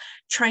dementia,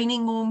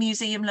 training more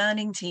museum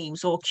learning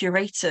teams or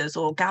curators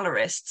or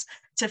gallerists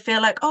to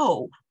feel like,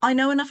 oh, I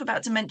know enough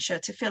about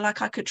dementia to feel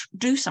like I could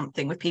do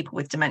something with people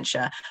with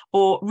dementia,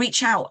 or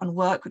reach out and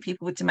work with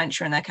people with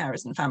dementia and their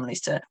carers and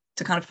families to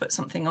kind of put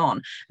something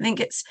on. I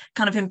think it's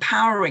kind of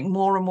empowering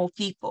more and more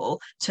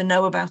people to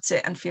know about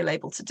it and feel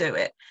able to do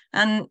it.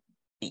 And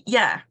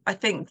yeah, I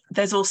think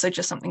there's also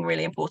just something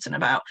really important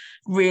about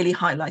really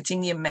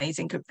highlighting the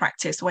amazing good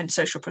practice when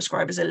social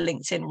prescribers are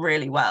linked in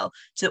really well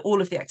to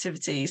all of the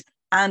activities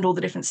and all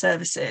the different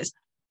services.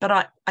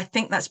 But I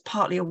think that's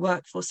partly a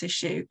workforce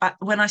issue.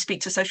 When I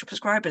speak to social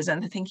prescribers and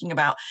they're thinking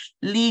about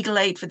legal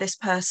aid for this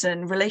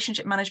person,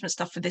 relationship management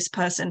stuff for this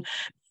person,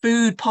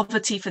 food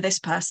poverty for this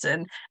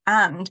person,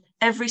 and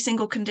every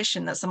single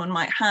condition that someone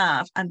might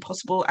have and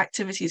possible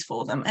activities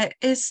for them,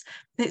 it's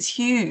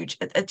huge.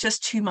 It's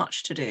just too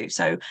much to do.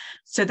 So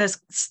there's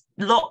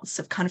lots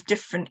of kind of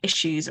different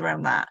issues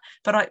around that.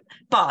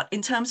 But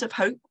in terms of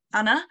hope,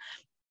 Anna,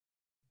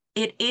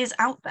 it is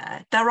out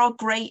there. There are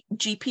great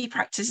GP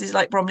practices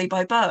like Bromley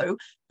by Bow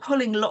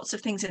pulling lots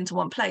of things into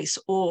one place,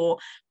 or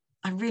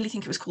I really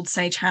think it was called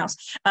Sage House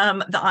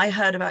that I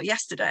heard about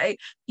yesterday.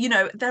 You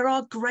know, there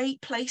are great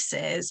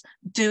places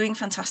doing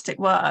fantastic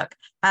work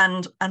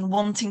and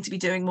wanting to be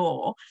doing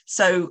more.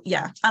 So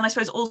yeah, and I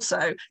suppose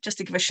also just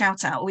to give a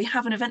shout out, we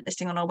have an event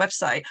listing on our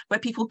website where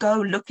people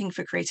go looking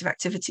for creative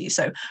activities.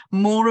 So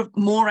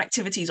more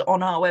activities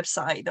on our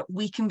website that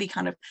we can be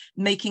kind of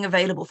making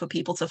available for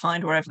people to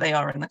find wherever they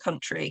are in the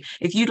country.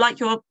 If you'd like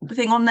your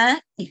thing on there,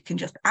 you can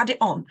just add it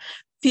on.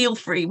 Feel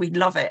free, we'd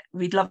love it.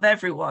 We'd love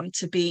everyone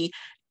to be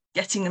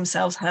getting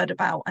themselves heard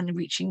about and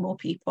reaching more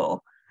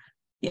people.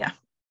 Yeah.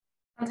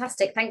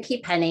 Fantastic. Thank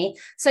you, Penny.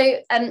 So,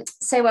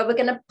 Seiwa, we're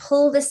going to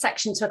pull this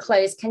section to a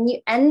close. Can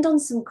you end on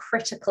some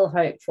critical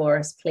hope for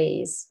us,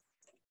 please?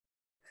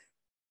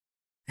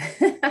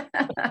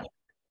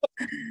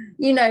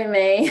 You know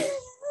me.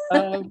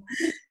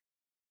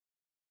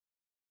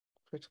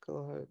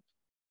 Critical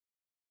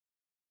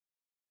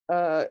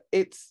hope.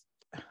 It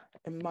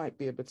might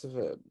be a bit of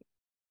a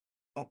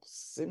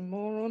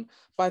oxymoron,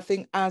 but I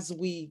think as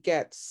we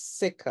get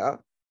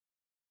sicker,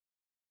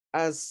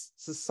 as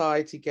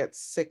society gets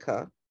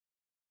sicker,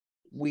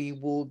 we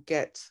will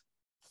get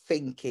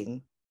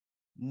thinking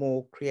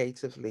more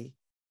creatively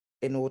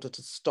in order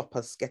to stop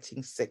us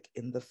getting sick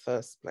in the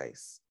first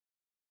place.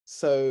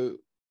 So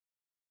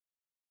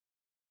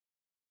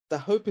the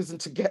hope isn't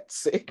to get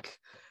sick,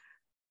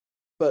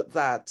 but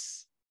that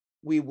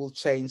we will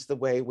change the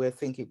way we're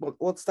thinking.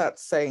 What's that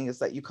saying is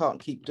that you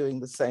can't keep doing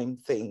the same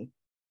thing.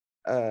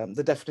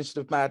 The definition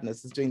of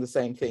madness is doing the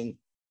same thing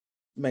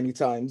many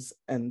times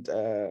and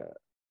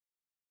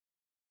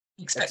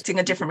expecting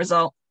a different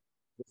result.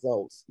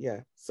 Results,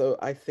 yeah. So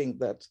I think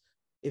that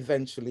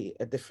eventually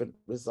a different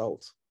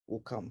result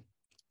will come.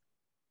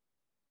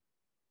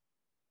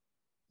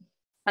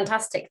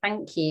 Fantastic,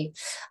 thank you.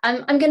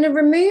 I'm going to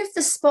remove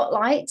the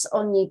spotlight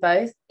on you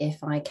both,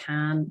 if I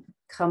can.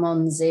 Come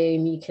on,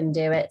 Zoom, you can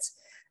do it.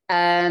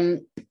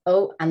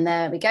 Oh, and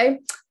there we go.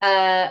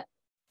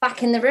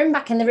 Back in the room.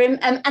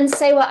 And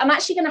Seiwa, I'm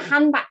actually going to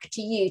hand back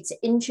to you to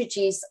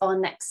introduce our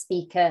next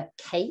speaker,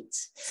 Kate.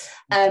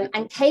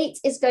 And Kate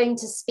is going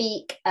to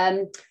speak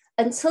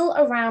until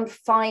around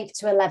 5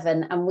 to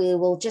 11, and we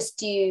will just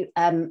do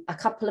a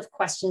couple of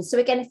questions. So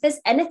again, if there's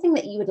anything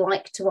that you would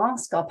like to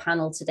ask our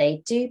panel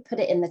today, do put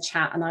it in the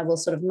chat and I will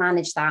sort of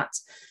manage that.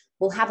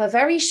 We'll have a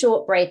very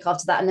short break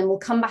after that, and then we'll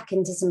come back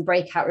into some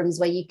breakout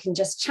rooms where you can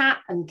just chat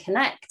and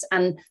connect,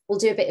 and we'll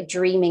do a bit of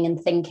dreaming and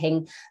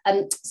thinking.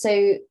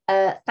 So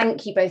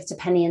thank you both to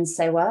Penny and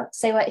Seiwa.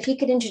 Seiwa, if you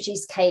could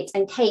introduce Kate,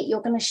 and Kate,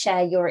 you're going to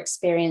share your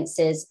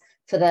experiences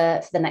for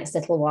the next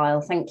little while.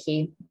 Thank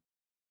you.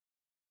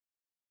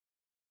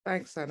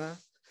 Thanks, Anna.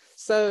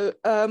 So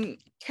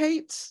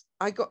Kate,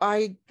 I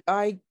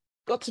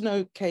got to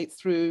know Kate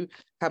through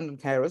Camden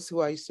Carers, who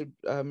I used to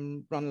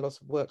run a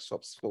lot of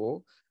workshops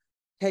for.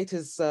 Kate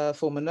is a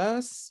former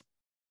nurse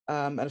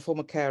and a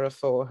former carer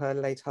for her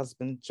late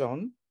husband,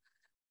 John.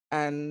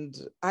 And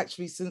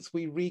actually, since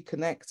we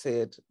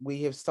reconnected,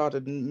 we have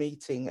started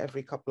meeting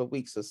every couple of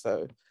weeks or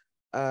so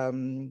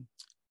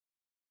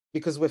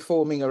because we're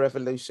forming a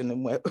revolution,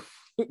 and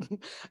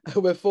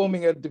we're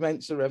forming a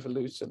dementia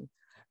revolution.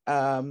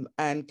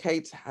 And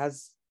Kate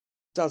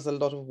does a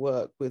lot of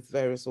work with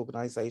various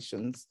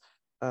organizations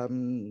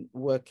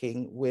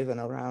working with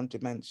and around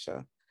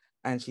dementia,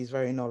 and she's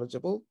very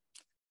knowledgeable.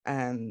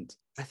 And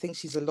I think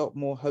she's a lot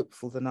more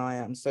hopeful than I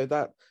am. So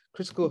that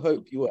critical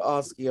hope you were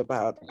asking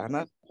about,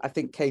 Anna, I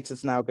think Kate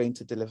is now going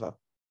to deliver.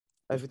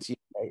 Over to you,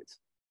 Kate.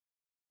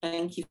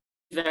 Thank you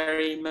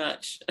very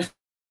much.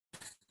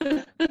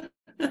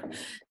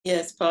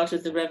 Yes, part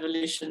of the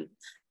revolution.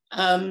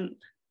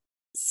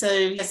 So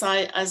yes,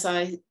 as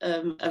I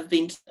have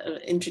been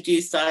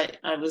introduced,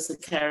 I was a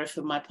carer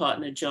for my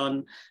partner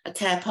John, a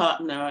care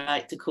partner I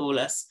like to call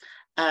us,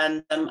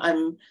 and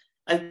I'm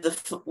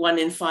the 1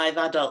 in 5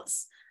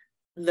 adults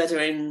that are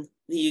in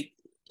the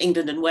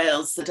England and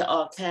Wales that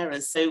are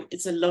carers. So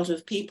it's a lot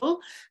of people,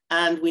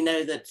 and we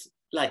know that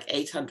like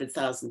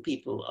 800,000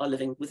 people are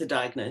living with a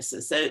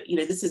diagnosis. So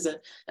this is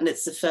and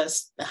it's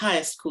the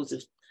highest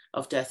cause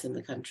of death in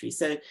the country.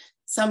 So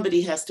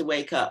somebody has to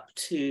wake up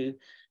to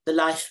the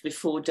life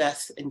before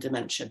death in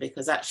dementia,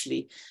 because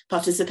actually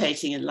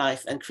participating in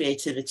life and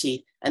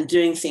creativity and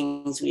doing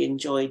things we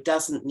enjoy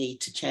doesn't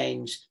need to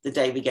change the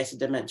day we get a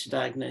dementia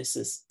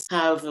diagnosis.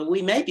 However,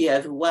 we may be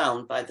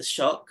overwhelmed by the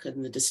shock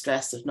and the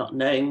distress of not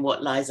knowing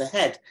what lies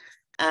ahead.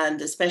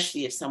 And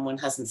especially if someone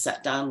hasn't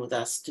sat down with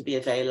us to be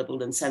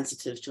available and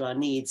sensitive to our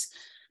needs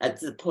at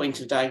the point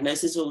of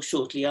diagnosis or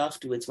shortly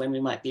afterwards when we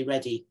might be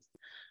ready.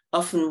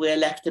 Often we're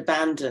left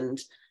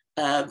abandoned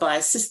by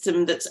a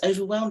system that's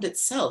overwhelmed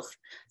itself.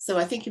 So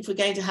I think if we're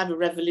going to have a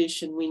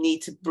revolution, we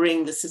need to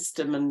bring the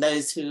system and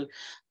those who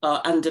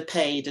are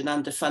underpaid and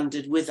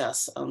underfunded with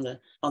us on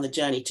the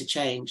journey to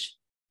change.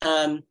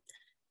 I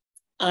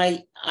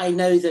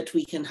know that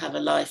we can have a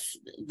life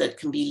that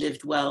can be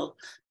lived well,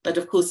 but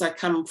of course I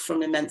come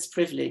from immense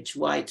privilege,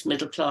 white,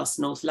 middle class,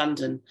 North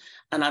London,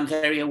 and I'm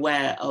very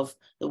aware of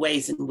the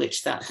ways in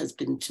which that has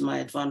been to my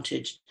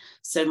advantage.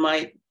 So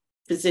my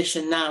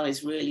position now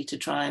is really to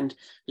try and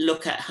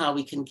look at how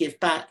we can give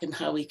back and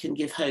how we can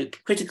give hope,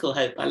 critical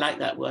hope, I like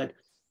that word.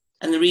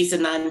 And the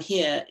reason I'm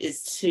here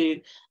is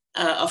to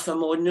offer a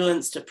more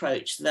nuanced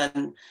approach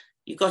than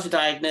you've got a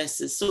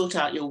diagnosis, sort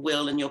out your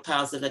will and your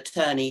powers of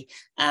attorney,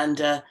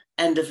 and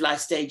end of life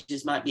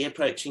stages might be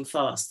approaching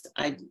fast.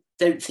 I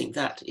don't think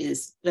that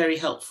is very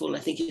helpful. I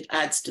think it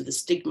adds to the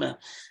stigma.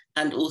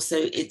 And also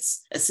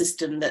it's a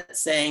system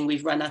that's saying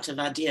we've run out of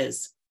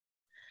ideas.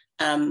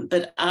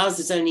 But ours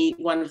is only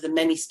one of the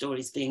many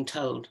stories being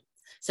told.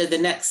 So the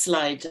next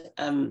slide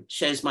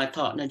shows my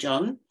partner,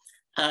 John,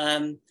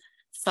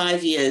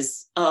 5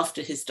 years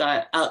after his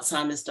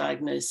Alzheimer's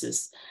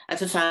diagnosis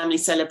at a family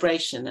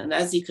celebration. And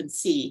as you can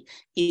see,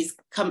 he's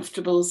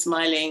comfortable,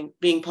 smiling,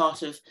 being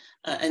part of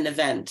an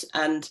event.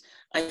 And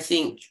I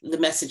think the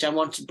message I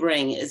want to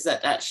bring is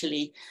that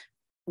actually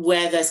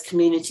where there's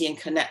community and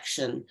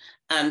connection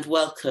and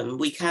welcome,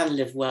 we can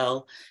live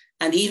well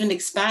and even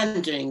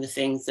expand doing the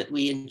things that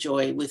we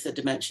enjoy with a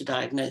dementia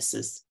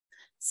diagnosis.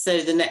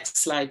 So the next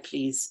slide,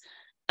 please.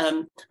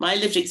 My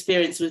lived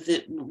experience with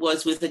it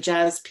was with a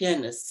jazz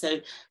pianist. So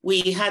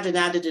we had an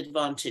added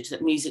advantage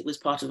that music was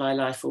part of our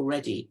life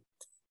already.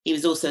 He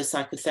was also a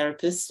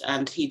psychotherapist,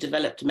 and he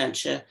developed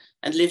dementia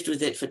and lived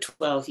with it for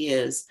 12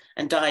 years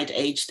and died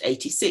aged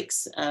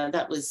 86.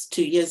 That was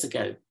 2 years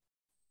ago.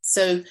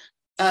 So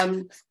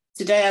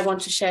today I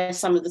want to share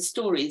some of the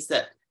stories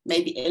that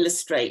maybe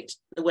illustrate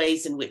the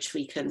ways in which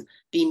we can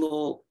be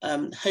more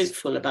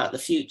hopeful about the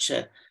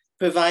future,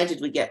 provided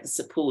we get the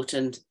support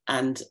and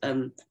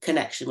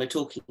connection we're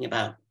talking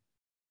about.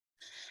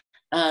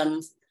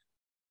 The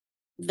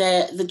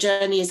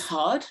journey is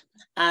hard,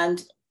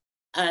 and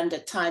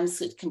at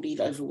times it can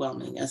be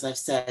overwhelming, as I've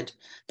said.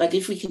 But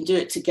if we can do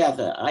it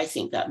together, I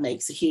think that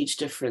makes a huge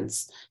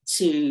difference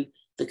to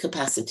the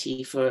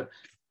capacity for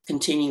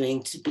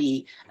continuing to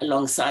be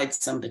alongside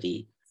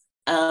somebody.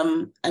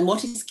 And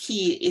what is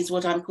key is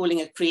what I'm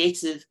calling a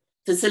creative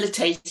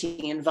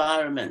facilitating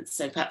environment.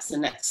 So perhaps the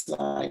next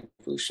slide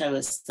will show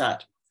us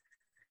that,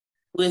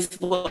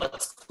 with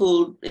what's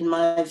called, in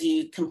my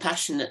view,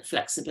 compassionate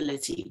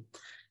flexibility.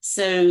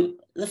 So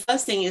the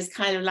first thing is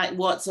kind of like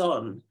what's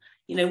on,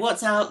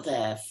 what's out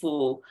there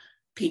for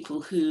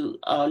people who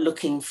are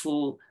looking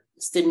for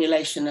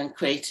stimulation and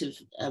creative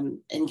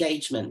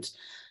engagement.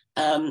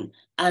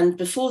 And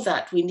before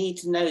that, we need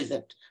to know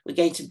that we're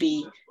going to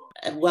be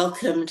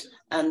welcomed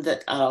and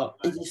that our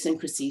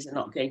idiosyncrasies are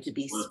not going to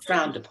be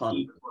frowned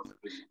upon.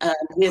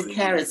 We as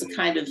carers are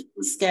kind of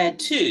scared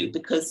too,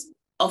 because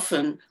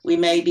often we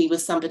may be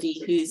with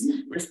somebody whose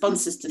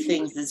responses to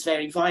things is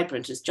very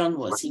vibrant, as John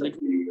was. He would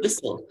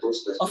whistle,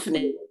 often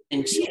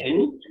in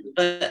tune,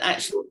 but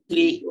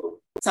actually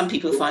some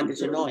people find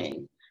it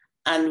annoying.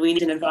 And we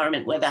need an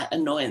environment where that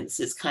annoyance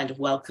is kind of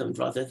welcomed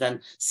rather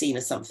than seen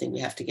as something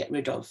we have to get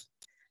rid of.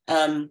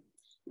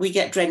 We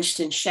get drenched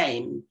in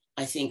shame,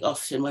 I think,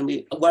 often when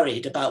we are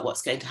worried about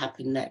what's going to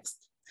happen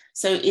next.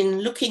 So in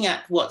looking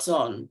at what's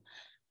on,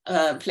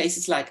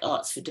 places like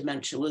Arts for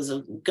Dementia was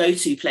a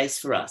go-to place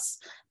for us.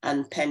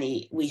 And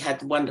Penny, we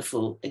had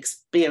wonderful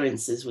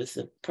experiences with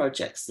the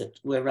projects that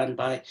were run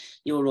by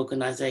your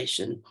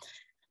organisation.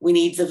 We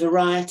need the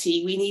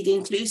variety, we need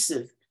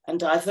inclusive and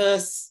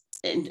diverse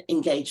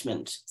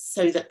engagement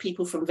so that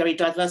people from very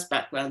diverse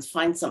backgrounds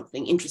find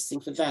something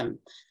interesting for them.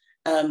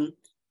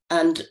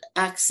 And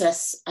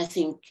access, I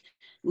think,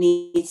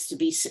 needs to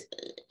be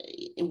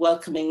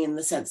welcoming in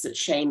the sense that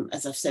shame,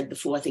 as I've said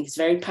before, I think is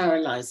very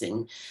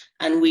paralyzing.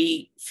 And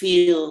we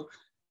feel,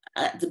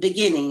 at the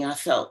beginning, I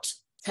felt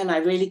can I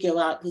really go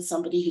out with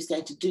somebody who's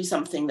going to do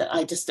something that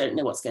I just don't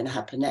know what's going to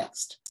happen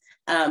next?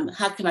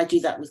 How can I do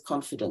that with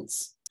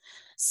confidence?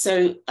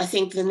 So I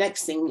think the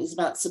next thing is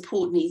about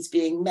support needs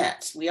being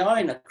met. We are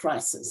in a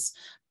crisis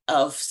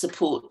of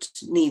support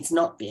needs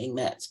not being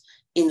met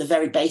in the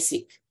very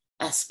basic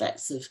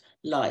aspects of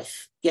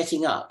life,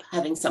 getting up,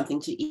 having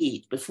something to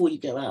eat before you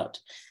go out.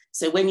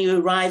 So when you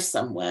arrive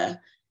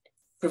somewhere,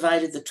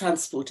 provided the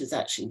transport has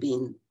actually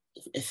been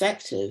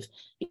effective,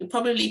 you're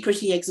probably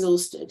pretty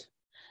exhausted.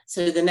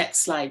 So the next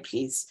slide,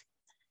 please.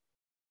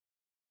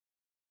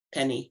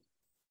 Penny.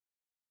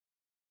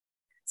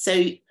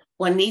 So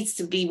one needs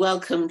to be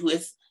welcomed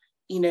with,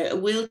 a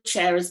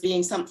wheelchair as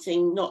being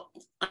something not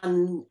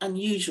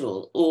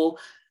unusual, or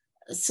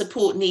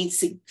support needs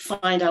to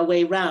find our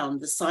way round.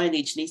 The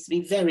signage needs to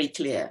be very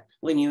clear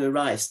when you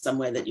arrive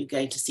somewhere that you're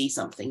going to see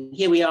something.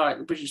 Here we are at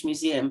the British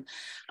Museum.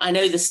 I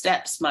know the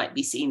steps might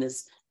be seen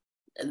as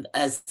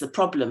the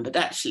problem, but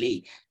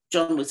actually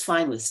John was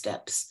fine with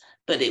steps.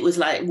 But it was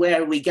like,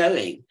 where are we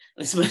going?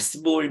 It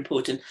was more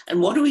important.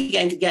 And what are we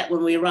going to get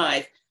when we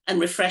arrive? And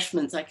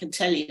refreshments, I can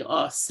tell you,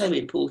 are so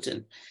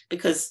important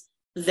because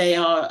they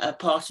are a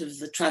part of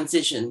the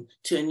transition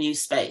to a new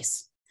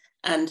space.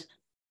 And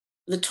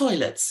the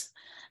toilets,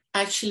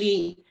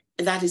 actually,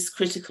 that is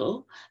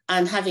critical.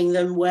 And having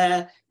them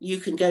where you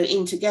can go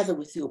in together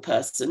with your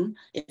person,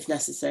 if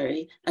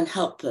necessary, and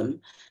help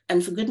them.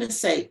 And for goodness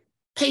sake,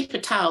 paper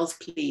towels,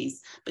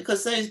 please,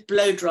 because those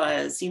blow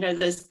dryers,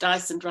 those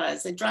Dyson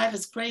dryers, they drive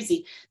us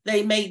crazy.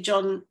 They made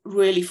John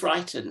really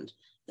frightened.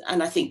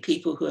 And I think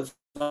people who are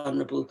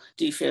vulnerable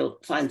do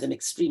find them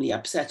extremely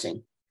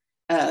upsetting.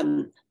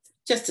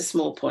 Just a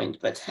small point,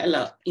 but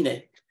hello,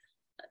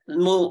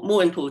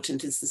 more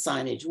important is the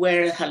signage.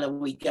 Where the hell are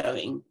we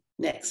going?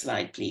 Next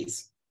slide,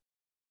 please.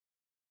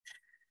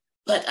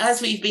 But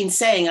as we've been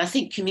saying, I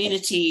think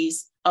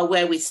communities are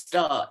where we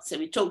start. So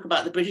we talk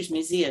about the British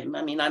Museum.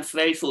 I mean, I'm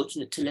very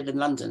fortunate to live in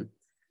London,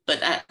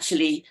 but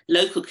actually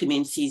local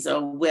communities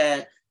are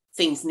where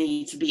things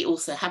need to be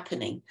also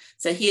happening.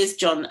 So here's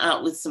John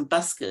out with some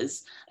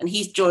buskers, and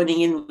he's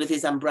joining in with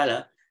his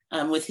umbrella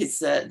with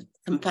his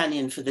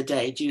companion for the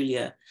day,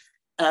 Julia.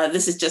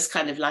 This is just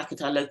kind of like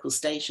at our local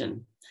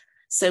station.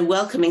 So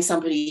welcoming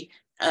somebody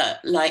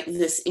like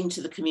this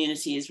into the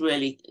community is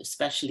really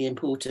especially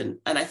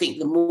important. And I think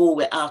the more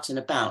we're out and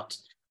about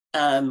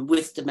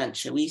with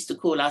dementia, we used to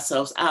call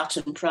ourselves out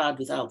and proud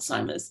with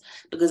Alzheimer's,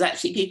 because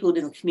actually people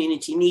in the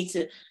community need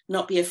to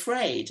not be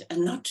afraid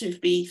and not to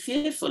be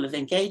fearful of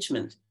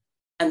engagement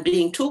and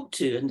being talked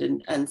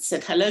to and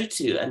said hello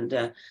to.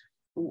 And,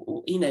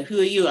 who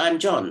are you? I'm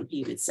John,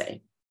 he would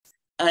say.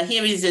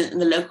 Here he's in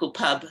the local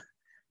pub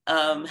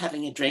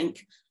having a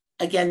drink.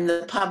 Again,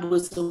 the pub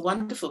was a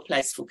wonderful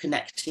place for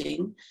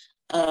connecting,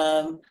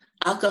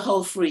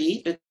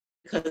 alcohol-free,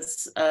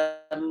 because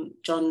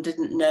John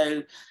didn't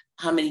know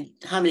how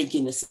many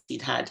Guinness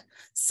he'd had.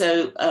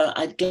 So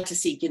I'd get to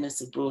see Guinness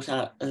have brought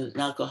out an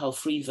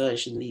alcohol-free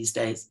version these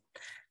days.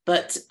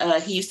 But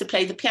he used to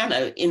play the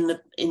piano in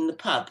the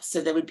pub,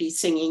 so there would be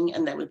singing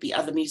and there would be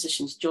other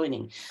musicians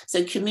joining.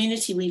 So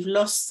community, we've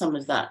lost some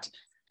of that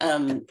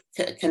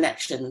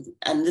connection,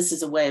 and this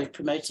is a way of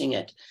promoting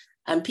it.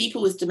 And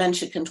people with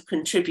dementia can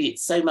contribute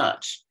so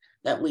much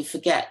that we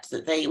forget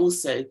that they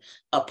also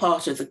are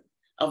part of the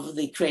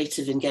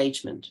creative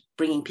engagement,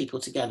 bringing people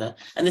together.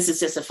 And this is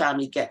just a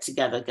family get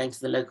together going to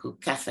the local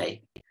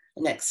cafe.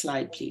 Next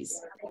slide, please.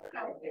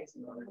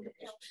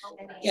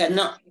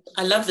 Yeah,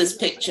 I love this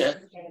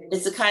picture.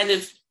 It's a kind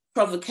of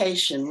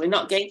provocation. We're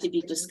not going to be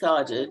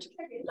discarded,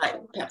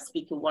 like perhaps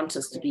people want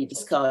us to be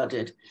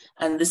discarded.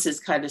 And this is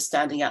kind of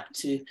standing up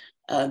to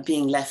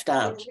being left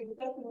out.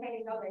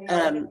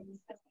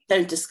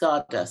 Don't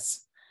discard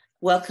us.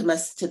 Welcome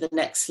us to the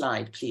next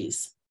slide,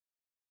 please.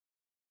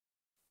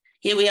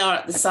 Here we are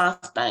at the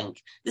South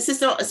Bank. This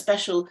is not a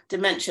special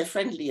dementia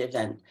friendly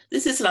event.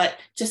 This is like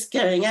just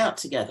going out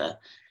together.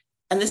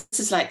 And this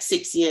is like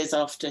 6 years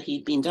after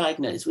he'd been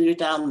diagnosed. We were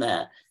down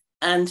there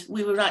and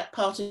we were like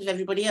part of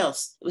everybody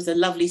else. It was a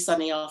lovely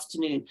sunny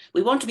afternoon.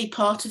 We want to be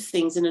part of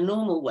things in a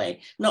normal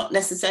way, not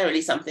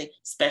necessarily something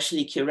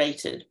specially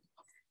curated.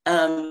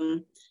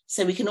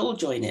 So we can all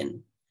join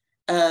in.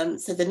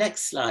 So the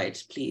next slide,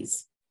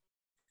 please.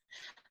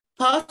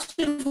 Part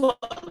of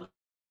what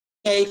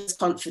gave us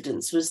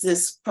confidence was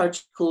this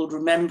project called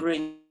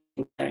Remembering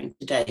Caring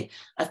Today.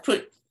 I've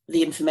put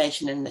the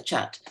information in the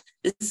chat.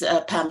 This is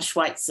Pam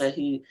Schweitzer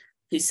who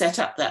set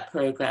up that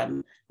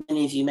program.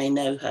 Many of you may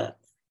know her.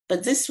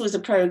 But this was a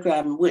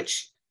program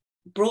which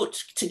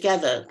brought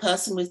together a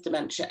person with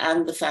dementia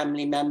and the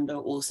family member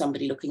or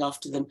somebody looking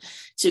after them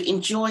to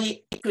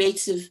enjoy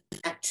creative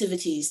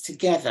activities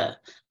together.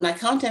 And I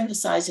can't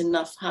emphasize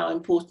enough how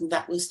important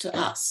that was to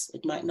us.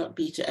 It might not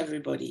be to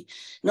everybody,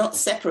 not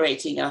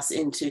separating us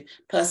into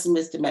person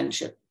with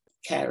dementia,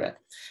 carer.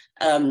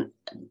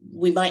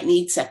 We might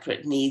need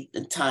separate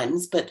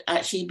times, but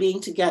actually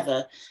being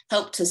together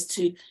helped us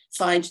to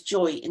find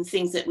joy in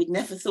things that we'd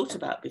never thought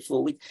about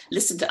before. We'd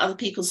listened to other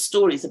people's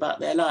stories about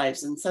their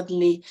lives, and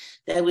suddenly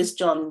there was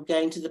John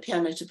going to the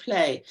piano to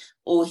play,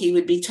 or he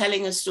would be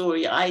telling a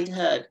story I'd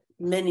heard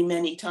many,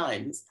 many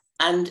times,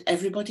 and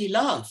everybody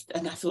laughed.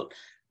 And I thought,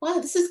 wow,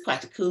 this is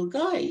quite a cool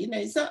guy. You know,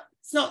 it's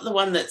not the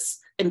one that's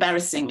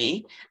embarrassing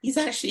me. He's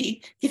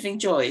actually giving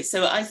joy.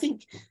 So I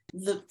think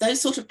those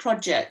sort of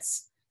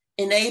projects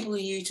enable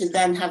you to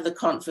then have the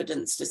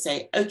confidence to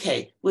say,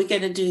 okay, we're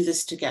going to do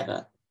this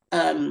together,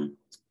 and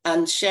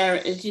share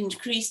it. It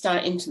increased our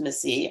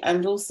intimacy.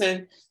 And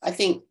also, I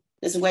think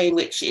there's a way in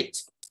which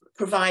it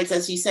provides,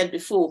 as you said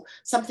before,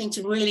 something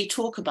to really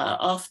talk about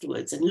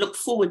afterwards and look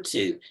forward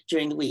to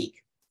during the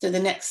week. So the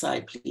next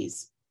slide,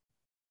 please.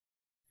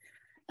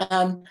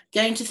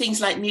 Going to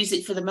things like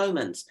Music for the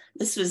Moment.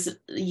 This was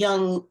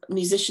young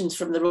musicians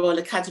from the Royal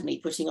Academy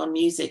putting on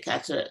music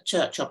at a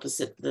church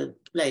opposite the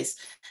place.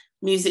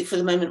 Music for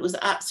the Moment was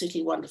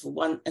absolutely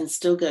wonderful, and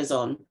still goes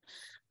on.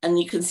 And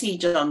you can see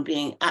John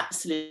being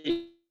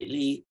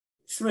absolutely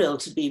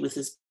thrilled to be with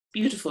this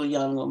beautiful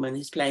young woman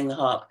who's playing the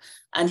harp,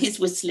 and his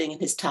whistling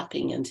and his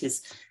tapping and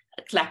his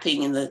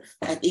clapping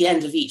at the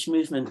end of each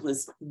movement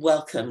was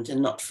welcomed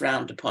and not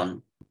frowned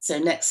upon. So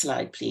next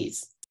slide,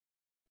 please.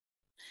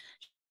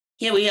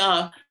 Here we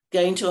are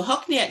going to a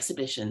Hockney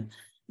exhibition.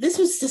 This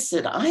was just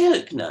an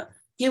eye-opener.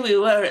 Here we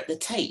were at the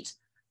Tate.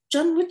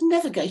 John would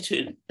never go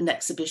to an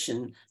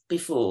exhibition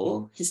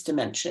before his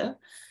dementia.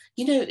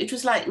 You know,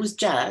 it was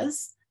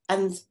jazz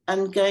and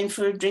going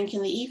for a drink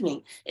in the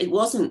evening. It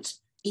wasn't,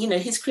 you know,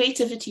 his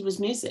creativity was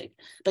music,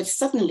 but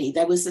suddenly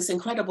there was this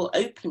incredible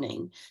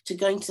opening to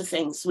going to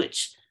things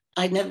which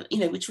I never, you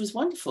know, which was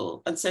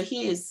wonderful. And so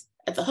he is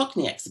at the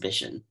Hockney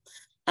exhibition.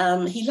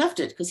 He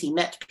loved it because he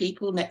met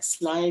people. Next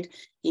slide.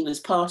 He was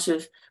part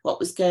of what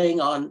was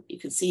going on. You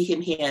can see him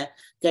here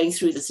going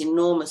through this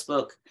enormous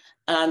book.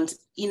 And,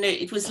 you know,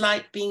 it was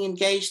like being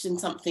engaged in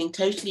something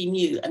totally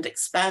new and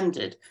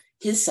expanded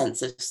his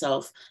sense of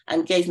self,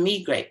 and gave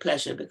me great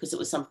pleasure because it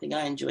was something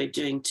I enjoyed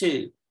doing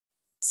too.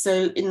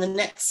 So in the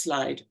next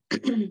slide,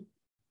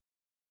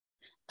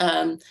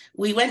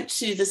 we went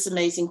to this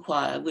amazing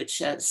choir,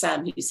 which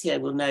Sam, who's here,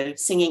 will know,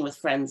 Singing with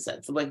Friends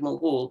at the Wigmore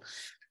Hall.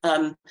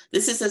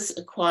 This is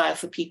a choir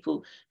for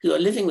people who are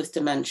living with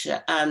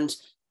dementia and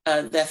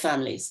their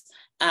families.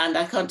 And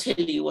I can't tell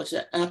you what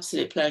an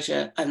absolute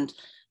pleasure and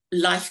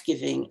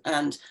life-giving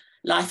and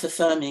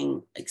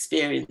life-affirming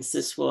experience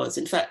this was.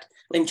 In fact,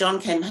 when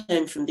John came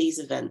home from these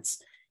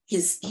events,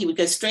 he would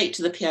go straight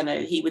to the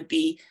piano. He would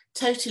be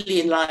totally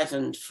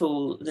enlivened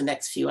for the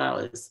next few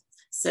hours.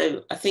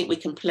 So I think we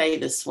can play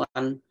this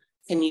one.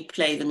 Can you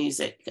play the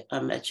music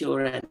at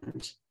your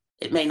end?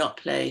 It may not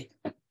play.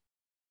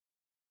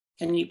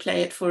 Can you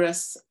play it for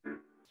us?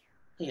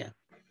 Yeah.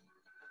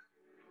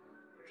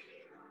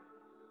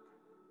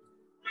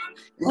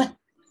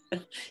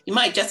 You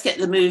might just get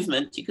the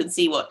movement. You can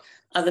see what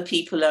other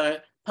people are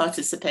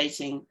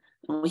participating.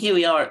 And here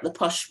we are at the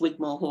posh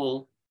Wigmore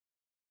Hall.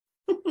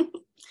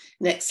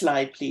 Next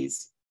slide,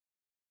 please.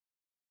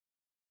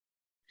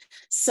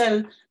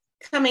 So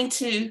coming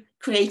to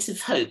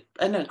critical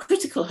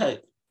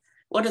hope.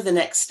 What are the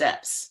next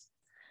steps?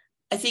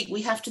 I think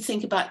we have to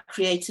think about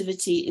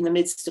creativity in the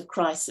midst of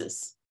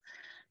crisis.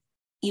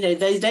 You know,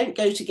 they don't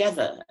go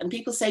together. And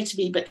people say to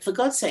me, but for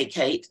God's sake,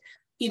 Kate,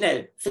 you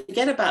know,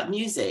 forget about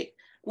music.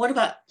 What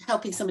about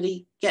helping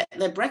somebody get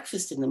their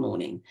breakfast in the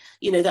morning?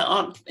 You know, there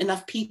aren't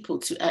enough people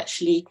to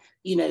actually,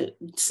 you know,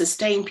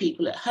 sustain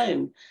people at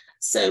home.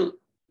 So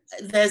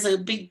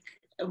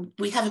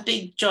we have a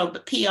big job, a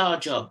PR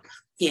job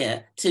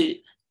here to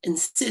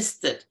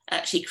insist that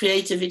actually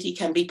creativity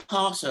can be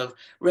part of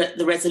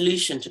the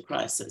resolution to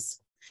crisis.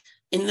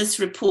 In this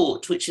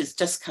report, which has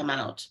just come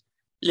out,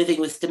 Living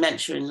with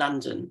Dementia in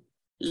London,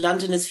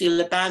 Londoners feel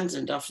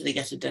abandoned after they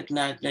get a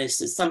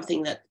diagnosis,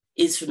 something that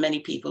is for many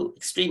people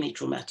extremely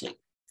traumatic.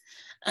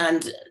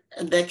 And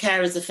their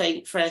carers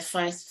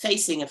are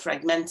facing a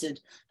fragmented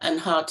and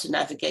hard to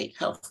navigate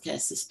healthcare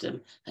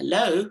system.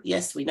 Hello,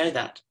 yes, we know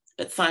that.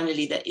 But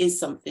finally, there is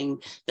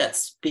something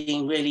that's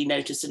being really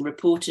noticed and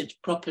reported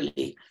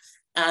properly.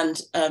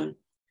 And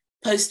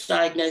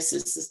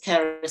post-diagnosis, as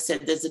Kara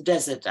said, there's a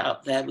desert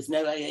out there with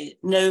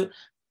no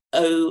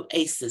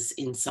oasis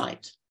in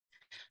sight.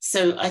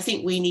 So I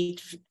think we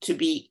need to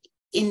be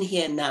in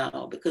here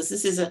now, because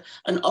this is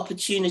an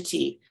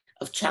opportunity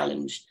of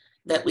challenge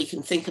that we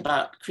can think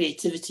about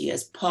creativity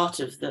as part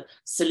of the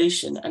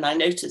solution. And I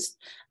noticed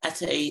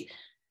at a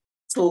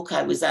talk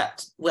I was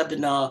at,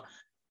 webinar,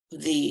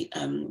 the,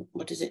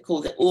 what is it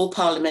called? The All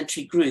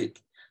Parliamentary Group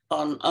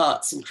on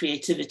Arts and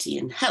Creativity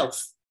and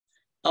Health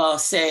are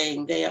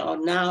saying they are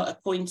now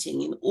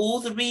appointing in all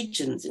the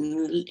regions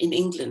in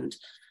England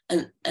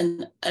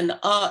an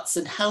arts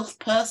and health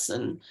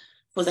person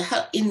for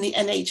in the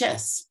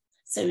NHS.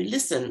 So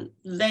listen,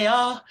 they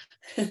are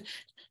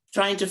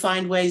trying to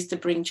find ways to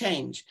bring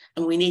change,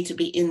 and we need to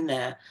be in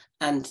there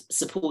and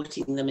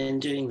supporting them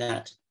in doing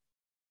that.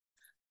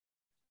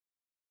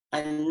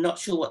 I'm not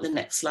sure what the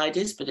next slide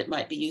is, but it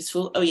might be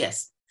useful. Oh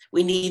yes,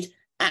 we need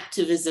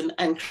activism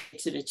and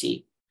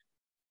creativity.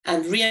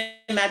 And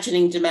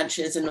reimagining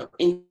dementia is an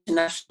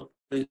international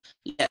group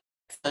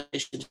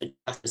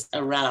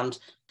around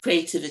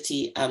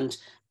creativity and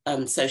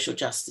social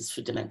justice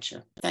for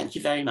dementia. Thank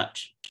you very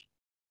much.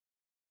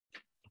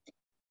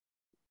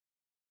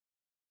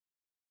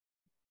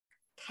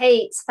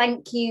 Kate,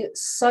 thank you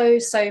so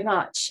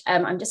much.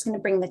 I'm just going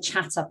to bring the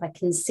chat up. I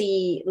can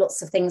see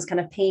lots of things kind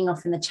of pinging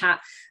off in the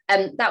chat.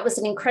 That was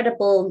an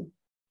incredible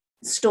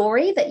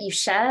story that you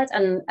shared,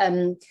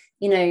 and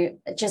you know,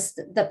 just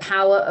the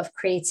power of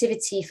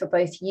creativity for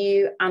both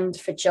you and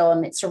for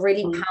John. It's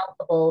really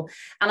palpable,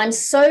 and I'm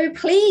so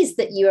pleased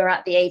that you are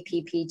at the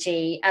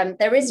APPG.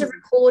 There is a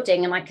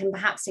recording, and I can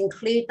perhaps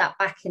include that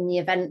back in the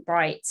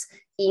Eventbrite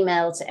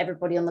email to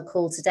everybody on the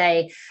call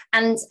today.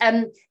 And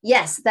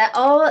yes, there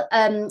are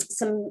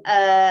some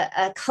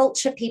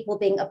culture people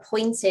being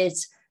appointed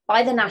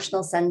by the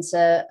National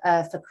Centre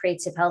for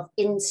Creative Health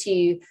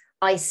into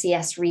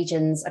ICS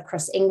regions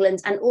across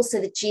England, and also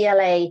the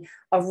GLA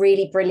are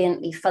really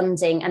brilliantly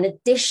funding an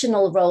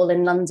additional role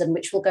in London,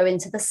 which will go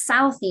into the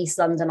Southeast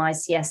London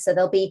ICS. So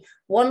there'll be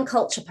one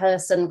culture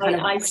person kind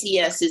of.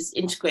 ICS is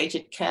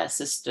Integrated Care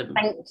System.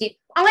 Thank you.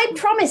 I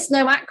promised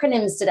no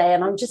acronyms today,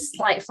 and I'm just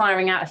like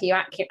firing out a few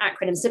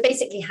acronyms. So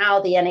basically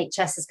how the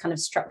NHS is kind of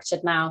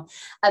structured now.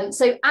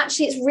 So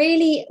actually it's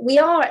really, we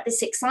are at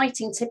this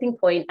exciting tipping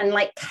point, and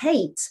like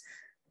Kate,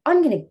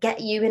 I'm going to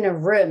get you in a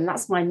room.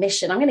 That's my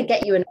mission. I'm going to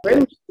get you in a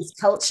room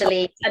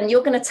culturally, and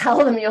you're going to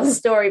tell them your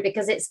story,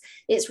 because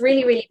it's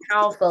really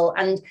powerful.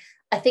 And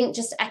I think,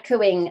 just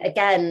echoing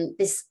again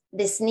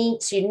this need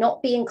to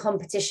not be in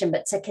competition,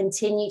 but to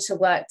continue to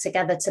work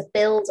together to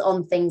build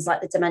on things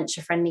like the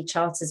Dementia Friendly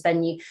Charters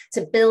venue,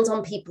 to build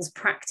on people's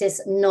practice,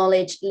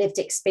 knowledge, lived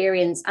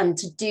experience, and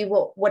to do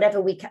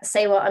whatever we can.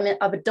 Say, well,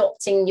 I'm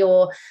adopting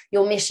your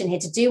mission here,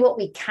 to do what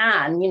we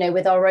can, you know,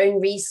 with our own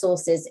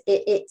resources.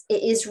 It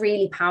is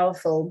really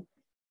powerful.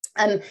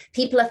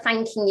 People are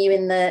thanking you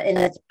in the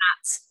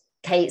chat,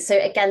 Kate. So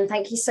again,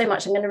 thank you so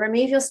much. I'm going to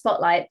remove your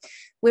spotlight.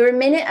 We're a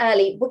minute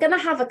early. We're going to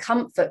have a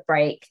comfort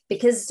break,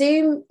 because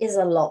Zoom is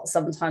a lot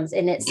sometimes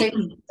in it. So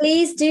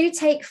please do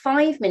take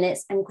 5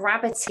 minutes and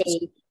grab a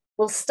tea.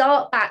 We'll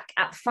start back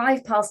at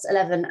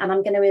 11:05, and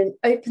I'm going to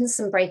open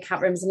some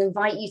breakout rooms and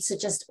invite you to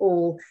just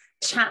all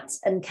chat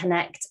and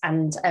connect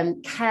and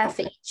care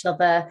for each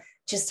other.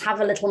 Just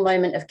have a little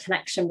moment of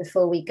connection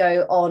before we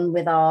go on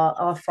with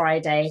our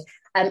Friday.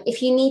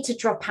 If you need to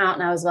drop out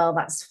now as well,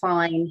 that's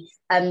fine.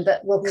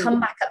 But we'll come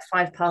back at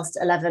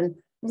 11:05.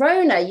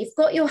 Rona, you've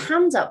got your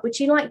hand up. Would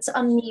you like to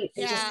unmute?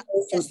 Yeah,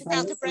 just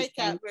about the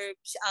breakout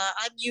rooms.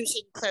 I'm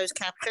using closed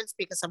captions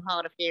because I'm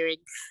hard of hearing,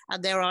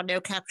 and there are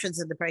no captions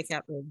in the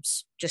breakout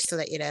rooms, just to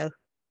let you know.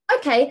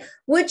 Okay,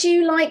 would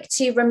you like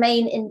to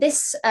remain in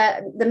this,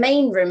 the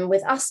main room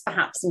with us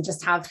perhaps, and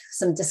just have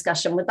some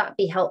discussion? Would that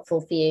be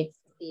helpful for you?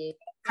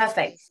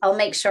 Perfect, I'll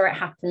make sure it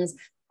happens.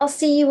 I'll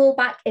see you all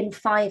back in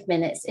 5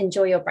 minutes.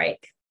 Enjoy your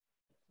break.